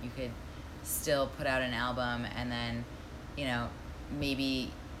then you could still put out an album, and then, you know,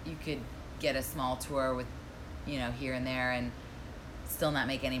 maybe you could get a small tour with, you know, here and there, and still not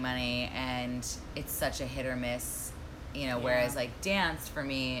make any money. And it's such a hit or miss, you know. Whereas like dance, for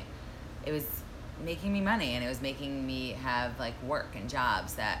me, it was making me money, and it was making me have like work and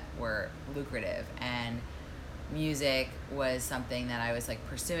jobs that were lucrative. And music was something that I was like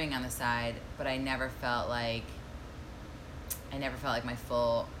pursuing on the side, but I never felt like my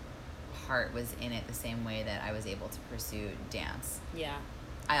full heart was in it the same way that I was able to pursue dance. Yeah.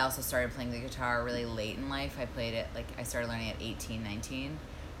 I also started playing the guitar really late in life. I started learning at 18, 19,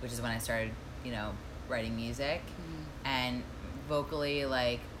 which is when I started, you know, writing music. And vocally,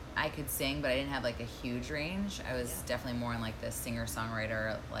 like, I could sing, but I didn't have like a huge range. I was definitely more in like the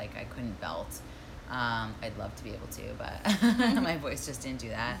singer-songwriter, like I couldn't belt. I'd love to be able to, but my voice just didn't do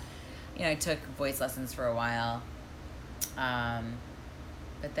that. You know, I took voice lessons for a while.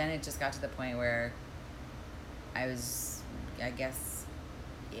 But then it just got to the point where I was, I guess,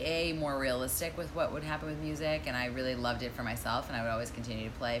 more realistic with what would happen with music, and I really loved it for myself, and I would always continue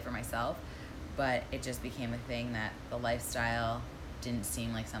to play for myself. But it just became a thing that the lifestyle didn't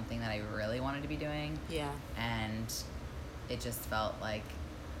seem like something that I really wanted to be doing. Yeah. And it just felt like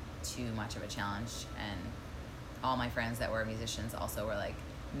too much of a challenge, and all my friends that were musicians also were like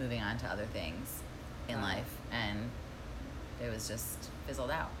moving on to other things in life, and it was just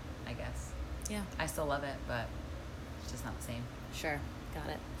fizzled out, I guess. Yeah. I still love it, but it's just not the same. Sure. Got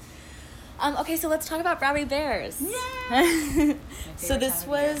it. Okay, so let's talk about Broadway Bears. Yeah. So this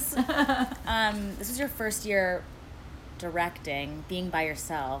was your first year directing, being by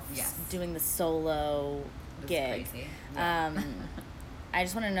yourself, Yes. doing the solo It was gig. crazy. Yeah. I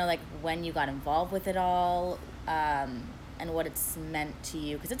just want to know, like, when you got involved with it all, and what it's meant to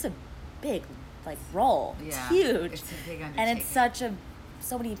you, because it's a big, like, role. Yeah. It's huge. It's a big undertaking. And it's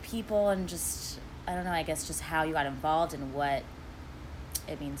so many people, and just, I don't know, I guess just how you got involved and what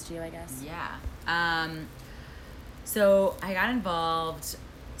it means to you, I guess. Yeah. So I got involved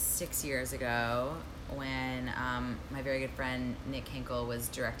 6 years ago when my very good friend Nick Hinkle was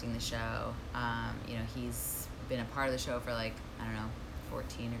directing the show. You know, he's been a part of the show for like, I don't know,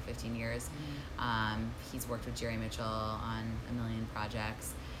 14 or 15 years. He's worked with Jerry Mitchell on a million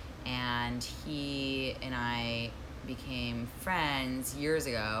projects, and he and I became friends years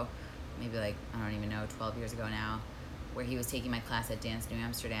ago, maybe like, I don't even know, 12 years ago now, where he was taking my class at Dance New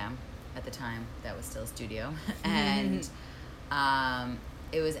Amsterdam. At the time, that was still a studio. And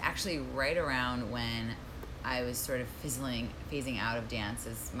it was actually right around when I was sort of phasing out of dance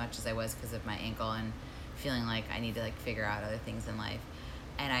as much as I was, because of my ankle and feeling like I need to like figure out other things in life.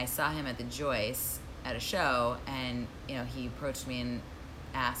 and I saw him at the Joyce at a show, and he approached me and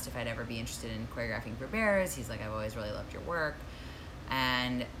asked if I'd ever be interested in choreographing for Bears. He's like, I've always really loved your work.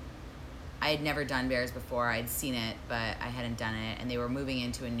 And I had never done Bears before. I'd seen it, but I hadn't done it. And they were moving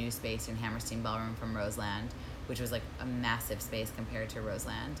into a new space in Hammerstein Ballroom from Roseland, which was like a massive space compared to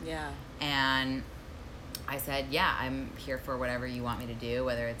Roseland. Yeah. And I said, yeah, I'm here for whatever you want me to do,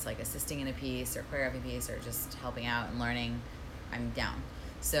 whether it's like assisting in a piece or choreographing a piece or just helping out and learning, I'm down.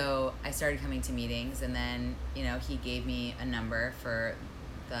 So I started coming to meetings, and then, he gave me a number for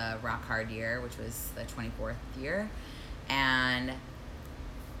the Rock Hard year, which was the 24th year. And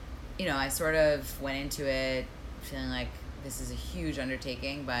I sort of went into it feeling like this is a huge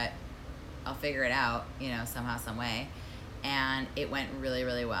undertaking, but I'll figure it out, somehow, some way. And it went really,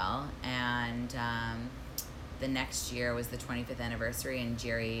 really well. And the next year was the 25th anniversary, and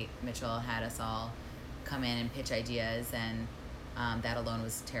Jerry Mitchell had us all come in and pitch ideas. And that alone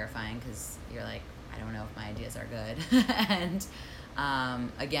was terrifying, because you're like, I don't know if my ideas are good. And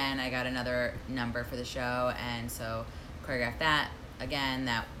again, I got another number for the show, and so choreographed that. Again,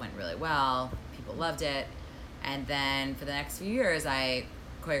 that went really well. People loved it. And then for the next few years, I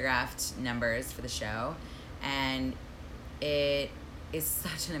choreographed numbers for the show. And it is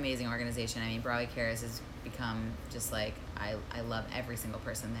such an amazing organization. I mean, Broadway Cares has become just like, I love every single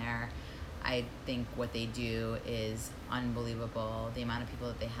person there. I think what they do is unbelievable. The amount of people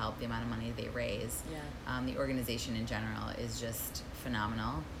that they help, the amount of money they raise. Yeah. The organization in general is just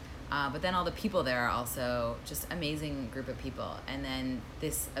phenomenal. But then all the people there are also just amazing group of people. And then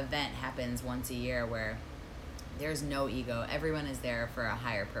this event happens once a year where there's no ego. Everyone is there for a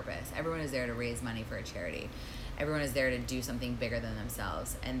higher purpose. Everyone is there to raise money for a charity. Everyone is there to do something bigger than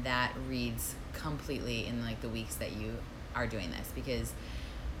themselves. And that reads completely in like the weeks that you are doing this, because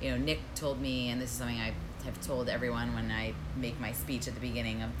Nick told me, and this is something I have told everyone when I make my speech at the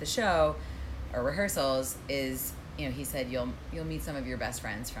beginning of the show or rehearsals, is he said, you'll meet some of your best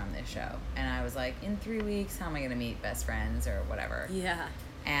friends from this show. And I was like, in 3 weeks, how am I going to meet best friends or whatever? Yeah.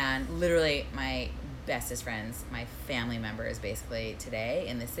 And literally my bestest friends, my family members basically today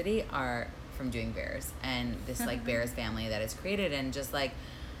in the city, are from doing Bears, and this like Bears family that is created. And just like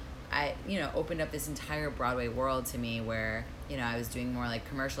I opened up this entire Broadway world to me, where I was doing more like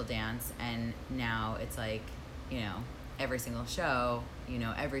commercial dance, and now it's like every single show,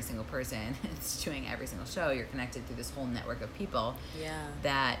 every single person is doing every single show. You're connected through this whole network of people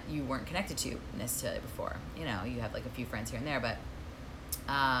that you weren't connected to necessarily before. You have like a few friends here and there, but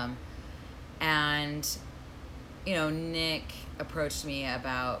and Nick approached me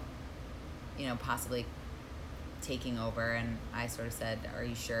about possibly taking over, and I sort of said, are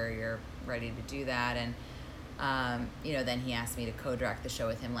you sure you're ready to do that? And then he asked me to co-direct the show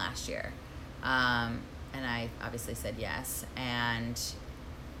with him last year, and I obviously said yes. And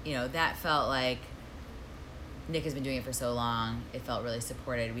that felt like Nick has been doing it for so long. It felt really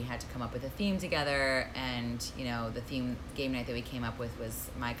supported. We had to come up with a theme together, and the theme game night that we came up with was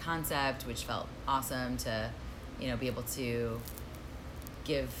my concept, which felt awesome to be able to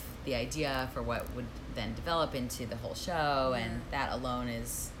give the idea for what would then develop into the whole show. Yeah. And that alone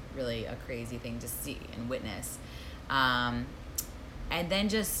is really a crazy thing to see and witness. And then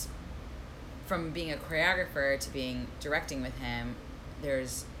just from being a choreographer to directing with him,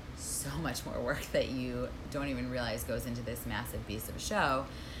 there's so much more work that you don't even realize goes into this massive beast of a show,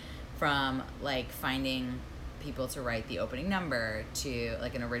 from like finding people to write the opening number to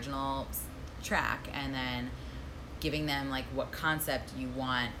like an original track, and then giving them like what concept you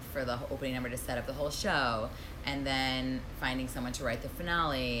want for the opening number to set up the whole show, and then finding someone to write the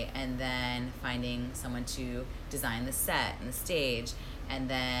finale, and then finding someone to design the set and the stage, and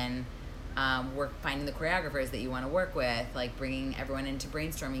then finding the choreographers that you want to work with, like bringing everyone into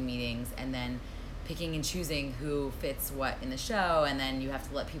brainstorming meetings, and then picking and choosing who fits what in the show, and then you have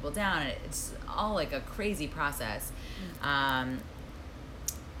to let people down. It's all like a crazy process.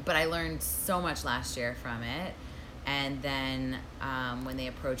 But I learned so much last year from it. And then when they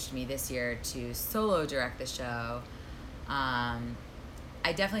approached me this year to solo direct the show, I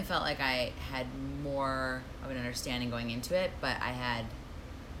definitely felt like I had more of an understanding going into it, but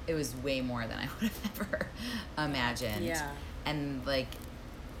it was way more than I would have ever imagined. Yeah. And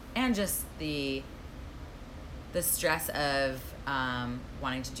just the stress of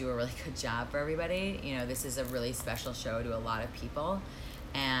wanting to do a really good job for everybody. This is a really special show to a lot of people,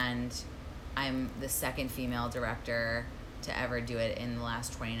 and I'm the second female director to ever do it in the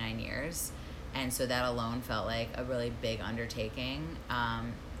last 29 years. And so that alone felt like a really big undertaking,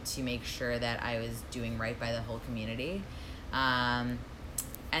 to make sure that I was doing right by the whole community. And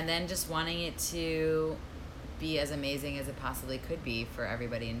then just wanting it to be as amazing as it possibly could be for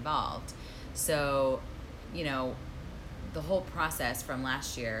everybody involved. So, you know, the whole process from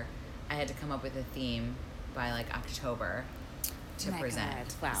last year, I had to come up with a theme by like October to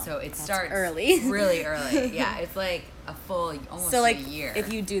present. God. Wow. So it That's starts early. really early. Yeah, it's like a full, almost so like, a year.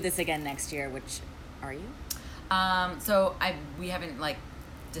 if you do this again next year, which are you? So we haven't like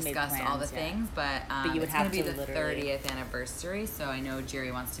discussed plans, all the things, but you would it's have going to be to the literally 30th anniversary. So I know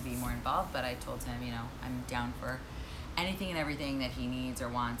Jerry wants to be more involved, but I told him, you know, I'm down for anything and everything that he needs or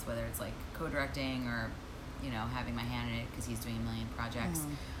wants, whether it's like co-directing or, you know, having my hand in it because he's doing a million projects.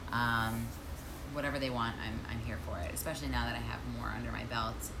 Whatever they want, I'm here for it, especially now that I have more under my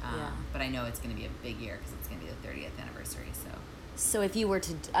belt. But I know it's going to be a big year because it's going to be the 30th anniversary. So if you were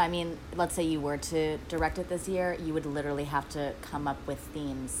to, I mean, let's say you were to direct it this year, you would literally have to come up with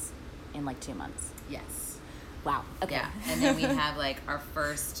themes in like 2 months. Yes. Wow. Okay. Yeah. And then we have like our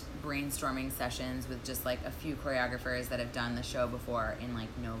first brainstorming sessions with just like a few choreographers that have done the show before in like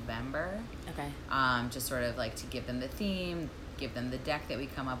November. Okay. Just sort of like to give them the theme, give them the deck that we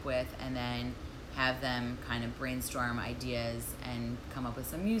come up with, and then have them kind of brainstorm ideas and come up with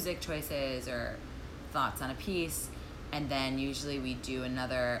some music choices or thoughts on a piece. And then usually we do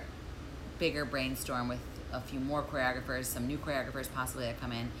another bigger brainstorm with a few more choreographers, some new choreographers possibly that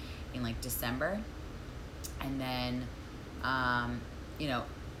come in like December. And then, you know,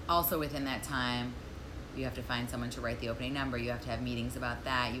 also within that time, you have to find someone to write the opening number. You have to have meetings about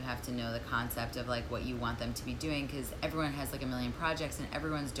that. You have to know the concept of like what you want them to be doing because everyone has like a million projects and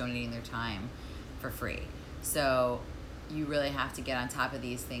everyone's donating their time for free. So you really have to get on top of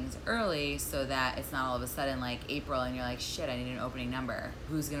these things early so that it's not all of a sudden like April and you're like, shit, I need an opening number.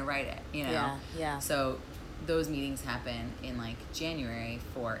 Who's going to write it? You know? Yeah. So those meetings happen in like January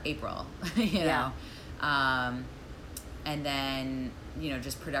for April, you know? And then, you know,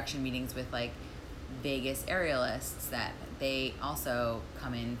 just production meetings with like Vegas aerialists that they also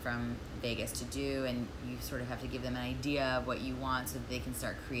come in from Vegas to do, and you sort of have to give them an idea of what you want so that they can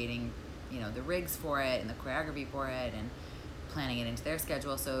start creating, you know, the rigs for it and the choreography for it and planning it into their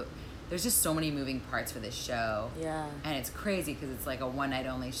schedule. So there's just so many moving parts for this show. Yeah. And it's crazy because it's like a one night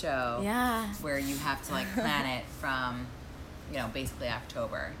only show. Yeah. Where you have to like plan it from, you know, basically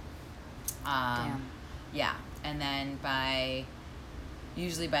October. Damn. Yeah. And then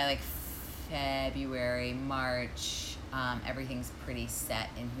usually by like February, March, everything's pretty set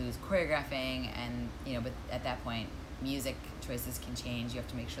in who's choreographing, and you know, but at that point music choices can change. You have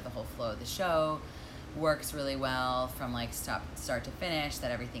to make sure the whole flow of the show works really well from like start to finish,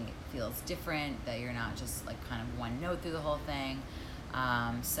 that everything feels different, that you're not just like kind of one note through the whole thing.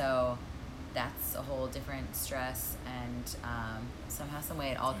 So that's a whole different stress, and somehow, some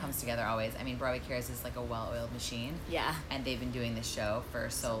way, it all comes together always. I mean, Broadway Cares is like a well-oiled machine. Yeah. And they've been doing this show for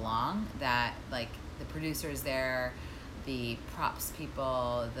so long that like the producers there, the props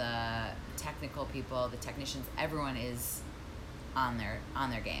people, the technical people, the technicians, everyone is on their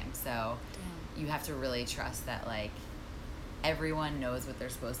game. So you have to really trust that like everyone knows what they're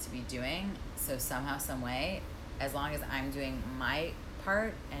supposed to be doing. So somehow, some way, as long as I'm doing my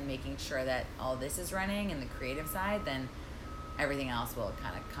part and making sure that all this is running in the creative side, then everything else will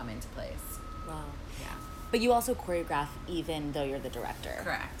kind of come into place. Wow. Yeah. But you also choreograph even though you're the director.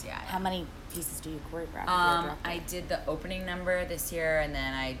 Correct. Yeah. How many pieces do you choreograph? If you're a director? I did the opening number this year, and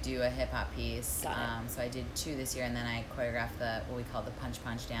then I do a hip hop piece. Got it. So I did 2 this year, and then I choreographed what we call the punch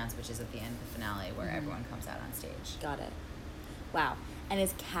punch dance, which is at the end of the finale where everyone comes out on stage. Got it. Wow. And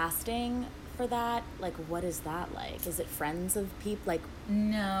is casting for that, like, what is that like? Is it friends of people? Like,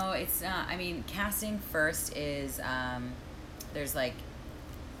 No, it's not. I mean, casting first is there's like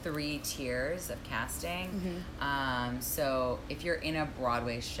 3 tiers of casting. So if you're in a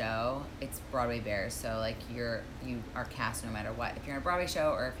Broadway show, it's Broadway Bears. So like you are cast no matter what. If you're in a Broadway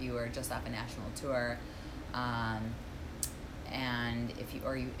show, or if you were just off a national tour, and if you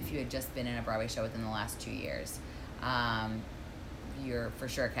had just been in a Broadway show within the last 2 years, you're for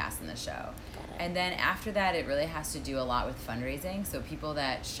sure cast in the show. And then after that, it really has to do a lot with fundraising. So people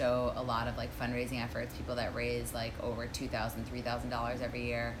that show a lot of like fundraising efforts, people that raise like over $2,000, $3,000 every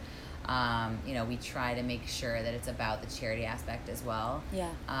year, you know, we try to make sure that it's about the charity aspect as well.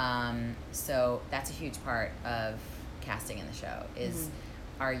 Yeah. So that's a huge part of casting in the show is,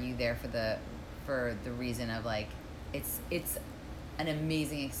 are you there for the reason of like, it's an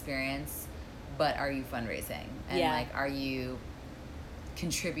amazing experience, but are you fundraising? And like, are you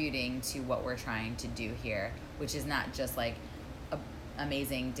contributing to what we're trying to do here, which is not just like a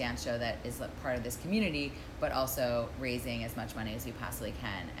amazing dance show that is like part of this community, but also raising as much money as we possibly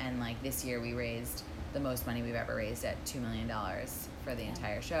can. And like this year we raised the most money we've ever raised at $2 million for the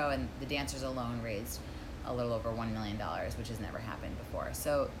entire show, and the dancers alone raised a little over $1 million, which has never happened before.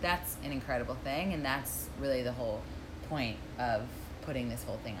 So that's an incredible thing, and that's really the whole point of putting this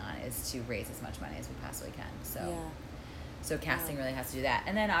whole thing on, is to raise as much money as we possibly can. So casting really has to do that.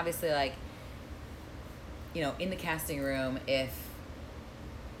 And then obviously, like, you know, in the casting room, if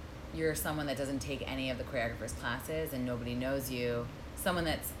you're someone that doesn't take any of the choreographer's classes and nobody knows you, someone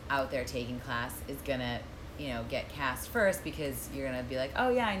that's out there taking class is gonna, you know, get cast first, because you're gonna be like, oh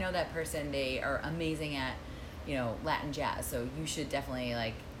yeah, I know that person, they are amazing at, you know, Latin jazz, so you should definitely,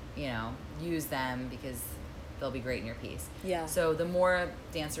 like, you know, use them because they'll be great in your piece. Yeah. So the more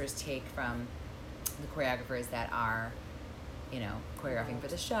dancers take from the choreographers that are, you know, choreographing for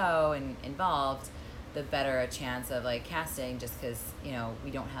the show and involved, the better a chance of, like, casting, just because, you know,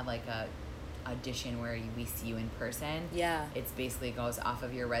 we don't have, like, a audition where we see you in person. Yeah. It's basically goes off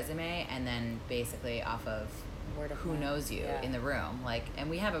of your resume, and then basically off of Word of who mouth. knows you in the room. Like, and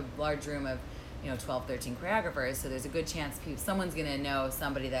we have a large room of, you know, 12, 13 choreographers, so there's a good chance someone's going to know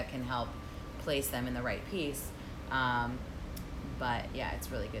somebody that can help place them in the right piece. But yeah, it's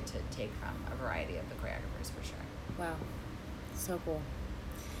really good to take from a variety of the choreographers, for sure. Wow. So cool.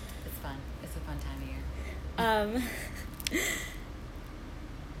 It's fun. It's a fun time of year.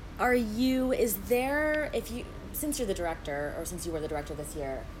 Since you're the director, or since you were the director this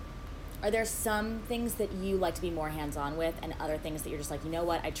year, are there some things that you like to be more hands-on with, and other things that you're just like, you know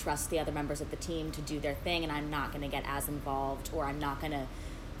what, I trust the other members of the team to do their thing, and I'm not going to get as involved, or I'm not going to,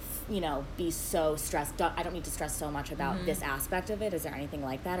 you know, be so stressed. I don't need to stress so much about this aspect of it. Is there anything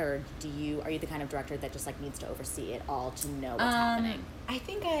like that, or are you the kind of director that just, like, needs to oversee it all to know what's happening? I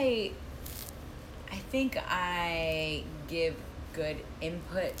think I give good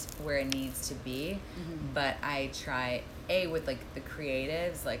input where it needs to be, but I try with, like, the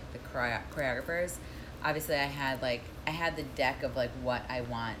creatives, like the choreographers. Obviously, I had the deck of, like, what I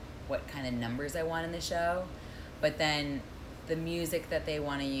want, what kind of numbers I want in the show, but then the music that they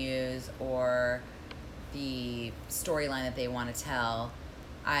want to use, or the storyline that they want to tell,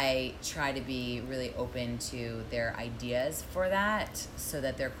 I try to be really open to their ideas for that, so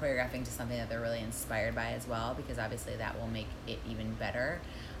that they're choreographing to something that they're really inspired by as well, because obviously that will make it even better.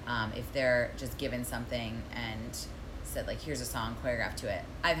 If they're just given something and said, like, here's a song, choreograph to it.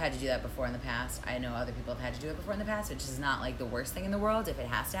 I've had to do that before in the past. I know other people have had to do it before in the past, which is not, like, the worst thing in the world if it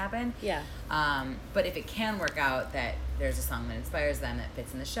has to happen. Yeah. But if it can work out that there's a song that inspires them that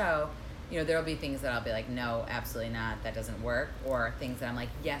fits in the show, you know, there'll be things that I'll be like, no, absolutely not, that doesn't work, or things that I'm like,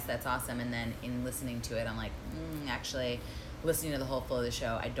 yes, that's awesome, and then in listening to it, I'm like, actually, listening to the whole flow of the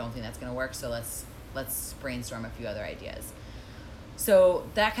show, I don't think that's going to work, so let's brainstorm a few other ideas. So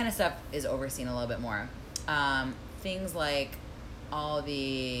that kind of stuff is overseen a little bit more. Things like all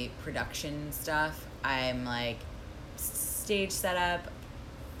the production stuff, I'm like, stage setup,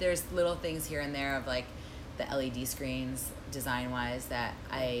 there's little things here and there of, like, the LED screens, design-wise, that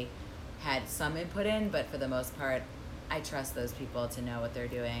I had some input in, but for the most part, I trust those people to know what they're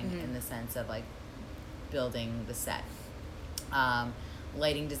doing in the sense of, like, building the set.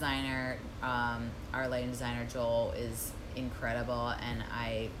 Lighting designer, our lighting designer, Joel, is incredible, and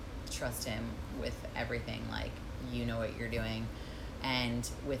I trust him with everything. Like, you know what you're doing, and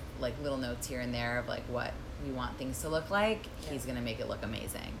with, like, little notes here and there of, like, what we want things to look like, he's gonna make it look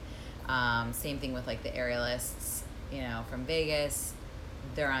amazing. Same thing with, like, the aerialists, you know, from Vegas.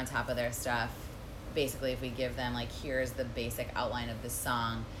 They're on top of their stuff. Basically, if we give them, like, here's the basic outline of this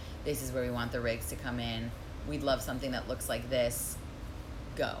song, this is where we want the rigs to come in, we'd love something that looks like this,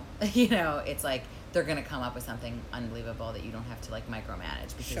 go. You know, it's like they're gonna come up with something unbelievable that you don't have to, like,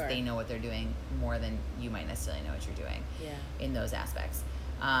 micromanage, because they know what they're doing more than you might necessarily know what you're doing in those aspects.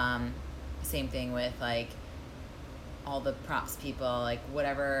 Same thing with, like, all the props people, like,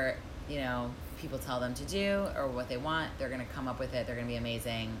 whatever, you know, people tell them to do or what they want, they're gonna come up with it, they're gonna be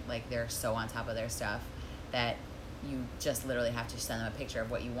amazing. Like, they're so on top of their stuff that you just literally have to send them a picture of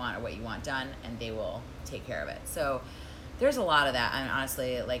what you want or what you want done, and they will take care of it. So there's a lot of that. I mean,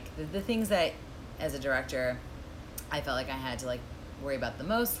 honestly, like, the things that as a director I felt like I had to, like, worry about the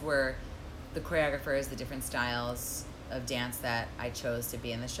most were the choreographers, the different styles of dance that I chose to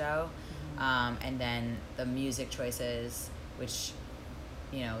be in the show, and then the music choices, which,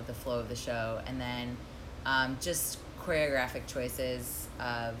 you know, the flow of the show, and then just choreographic choices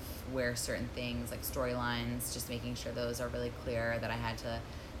of where certain things, like storylines, just making sure those are really clear, that I had to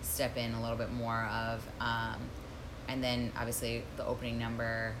step in a little bit more of, and then obviously the opening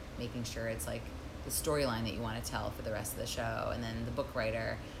number, making sure it's, like, the storyline that you want to tell for the rest of the show. And then the book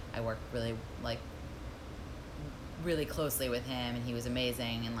writer, I worked really, like, really closely with him, and he was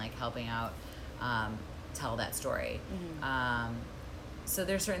amazing, and, like, helping out tell that story. So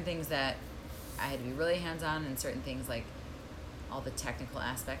there's certain things that I had to be really hands-on in certain things, like all the technical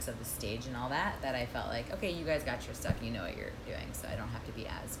aspects of the stage and all that I felt like, okay, you guys got your stuff, you know what you're doing, so I don't have to be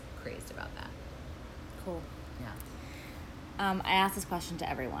as crazed about that. Cool. Yeah. I ask this question to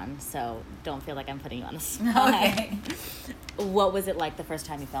everyone, so don't feel like I'm putting you on the spot. Okay. What was it like the first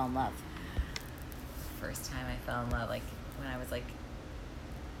time you fell in love? First time I fell in love, like when I was like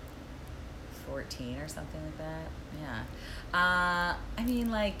 14 or something like that. Yeah. I mean,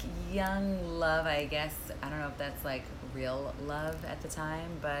 like young love, I guess. I don't know if that's like real love at the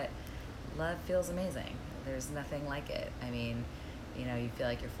time, but love feels amazing. There's nothing like it. I mean, you know, you feel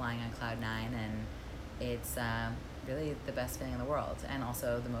like you're flying on cloud 9, and it's really the best feeling in the world, and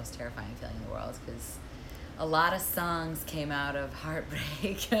also the most terrifying feeling in the world, because a lot of songs came out of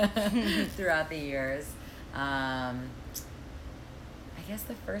heartbreak throughout the years. I guess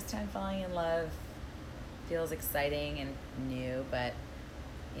the first time falling in love feels exciting and new, but,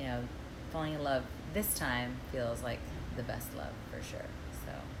 you know, falling in love this time feels like the best love for sure.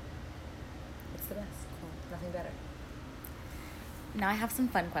 So it's the best. Cool. Nothing better. Now I have some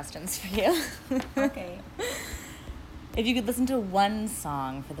fun questions for you. Okay. If you could listen to one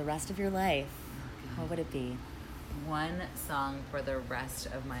song for the rest of your life, what would it be? One song for the rest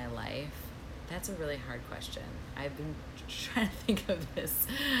of my life? That's a really hard question. I've been trying to think of this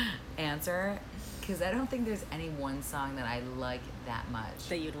answer, because I don't think there's any one song that I like that much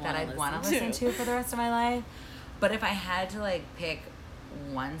that you'd I'd want to listen to for the rest of my life. But if I had to like pick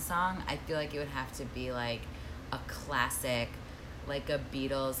one song, I feel like it would have to be like a classic, like a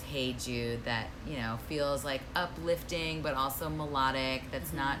Beatles Hey Jude, that, you know, feels like uplifting but also melodic,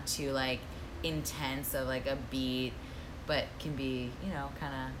 that's not too like intense of like a beat, but can be, you know,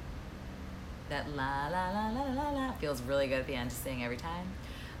 kind of that la la la la la la, feels really good at the end to sing every time.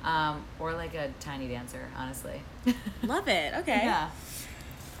 Or like a Tiny Dancer, honestly. Love it. Okay. Yeah.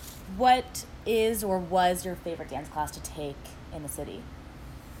 What is or was your favorite dance class to take in the city?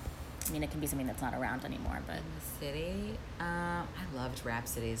 I mean, it can be something that's not around anymore, but... In the city? I loved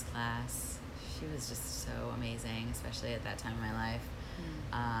Rhapsody's class. She was just so amazing, especially at that time in my life.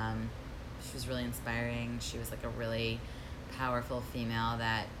 She was really inspiring. She was like a really powerful female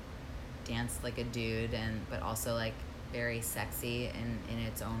that danced like a dude, but also like very sexy in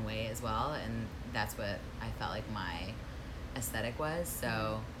its own way as well. And that's what I felt like my aesthetic was.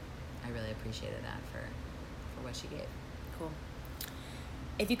 So I really appreciated that for what she gave. Cool.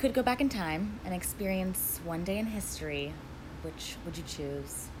 If you could go back in time and experience one day in history, which would you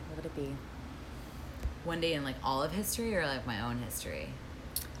choose? What would it be? One day in like all of history, or like my own history?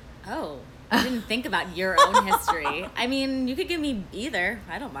 Oh, I didn't think about your own history. I mean, you could give me either.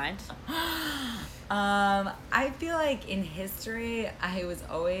 I don't mind. I feel like in history, I was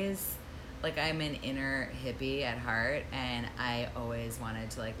always, like, I'm an inner hippie at heart, and I always wanted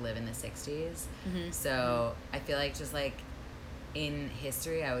to, like, live in the 60s. So I feel like just, like, in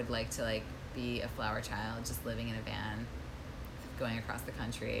history, I would like to, like, be a flower child, just living in a van, going across the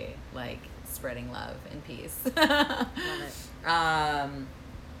country, like, spreading love and peace. Love it.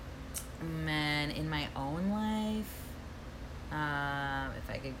 And in my own life, if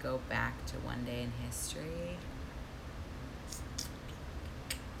I could go back to one day in history,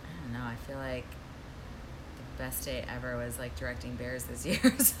 I don't know, I feel like the best day ever was like directing Bears this year.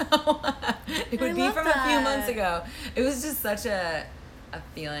 So it would be from a few months ago. It was just such a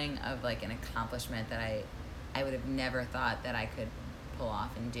feeling of like an accomplishment that I would have never thought that I could pull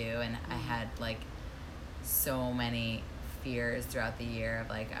off and do. And I had like so many fears throughout the year of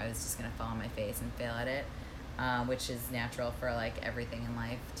like I was just gonna fall on my face and fail at it, which is natural for like everything in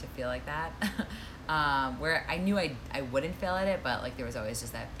life to feel like that. Where I knew I wouldn't fail at it, but like there was always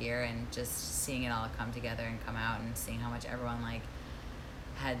just that fear, and just seeing it all come together and come out, and seeing how much everyone like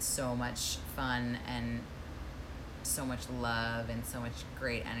had so much fun and so much love and so much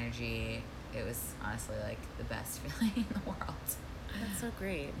great energy. It was honestly like the best feeling in the world. That's so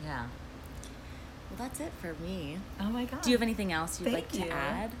great. Yeah. Well, that's it for me. Oh my God. Do you have anything else you'd like to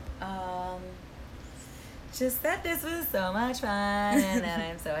add? Just that this was so much fun, and that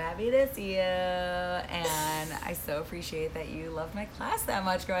I'm so happy to see you, and I so appreciate that you loved my class that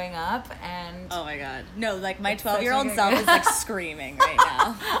much growing up. And oh my God, no, like my 12-year-old self is like screaming right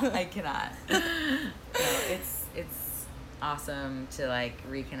now. I cannot. No, it's awesome to like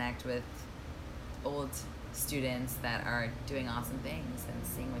reconnect with old students that are doing awesome things, and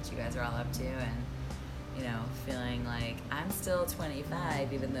seeing what you guys are all up to, and you know, feeling like I'm still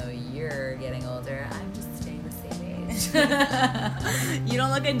 25, even though you're getting older. I'm just staying the same age. You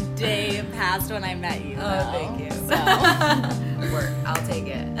don't look a day past when I met you. Oh, thank you. So. Work. I'll take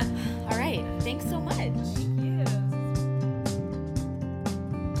it. All right. Thanks so much. Thank you.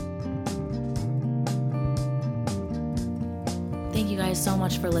 thank you guys so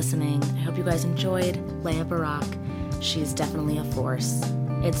much for listening. I hope you guys enjoyed Laya Barak. She's definitely a force.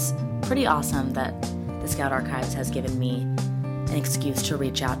 It's pretty awesome that the Scout Archives has given me an excuse to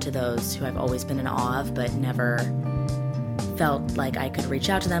reach out to those who I've always been in awe of, but never felt like I could reach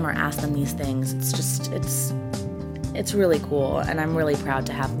out to them or ask them these things. It's really cool, and I'm really proud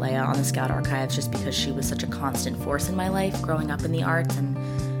to have Laya on the Scout Archives just because she was such a constant force in my life growing up in the arts and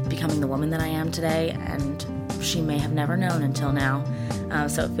becoming the woman that I am today, and she may have never known until now.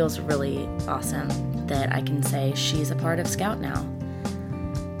 So it feels really awesome that I can say she's a part of Scout now.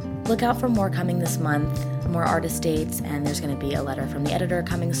 Look out for more coming this month, more artist dates, and there's going to be a letter from the editor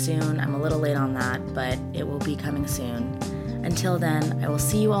coming soon. I'm a little late on that, but it will be coming soon. Until then, I will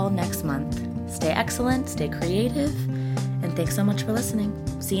see you all next month. Stay excellent, stay creative, and thanks so much for listening.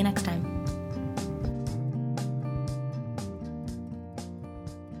 See you next time.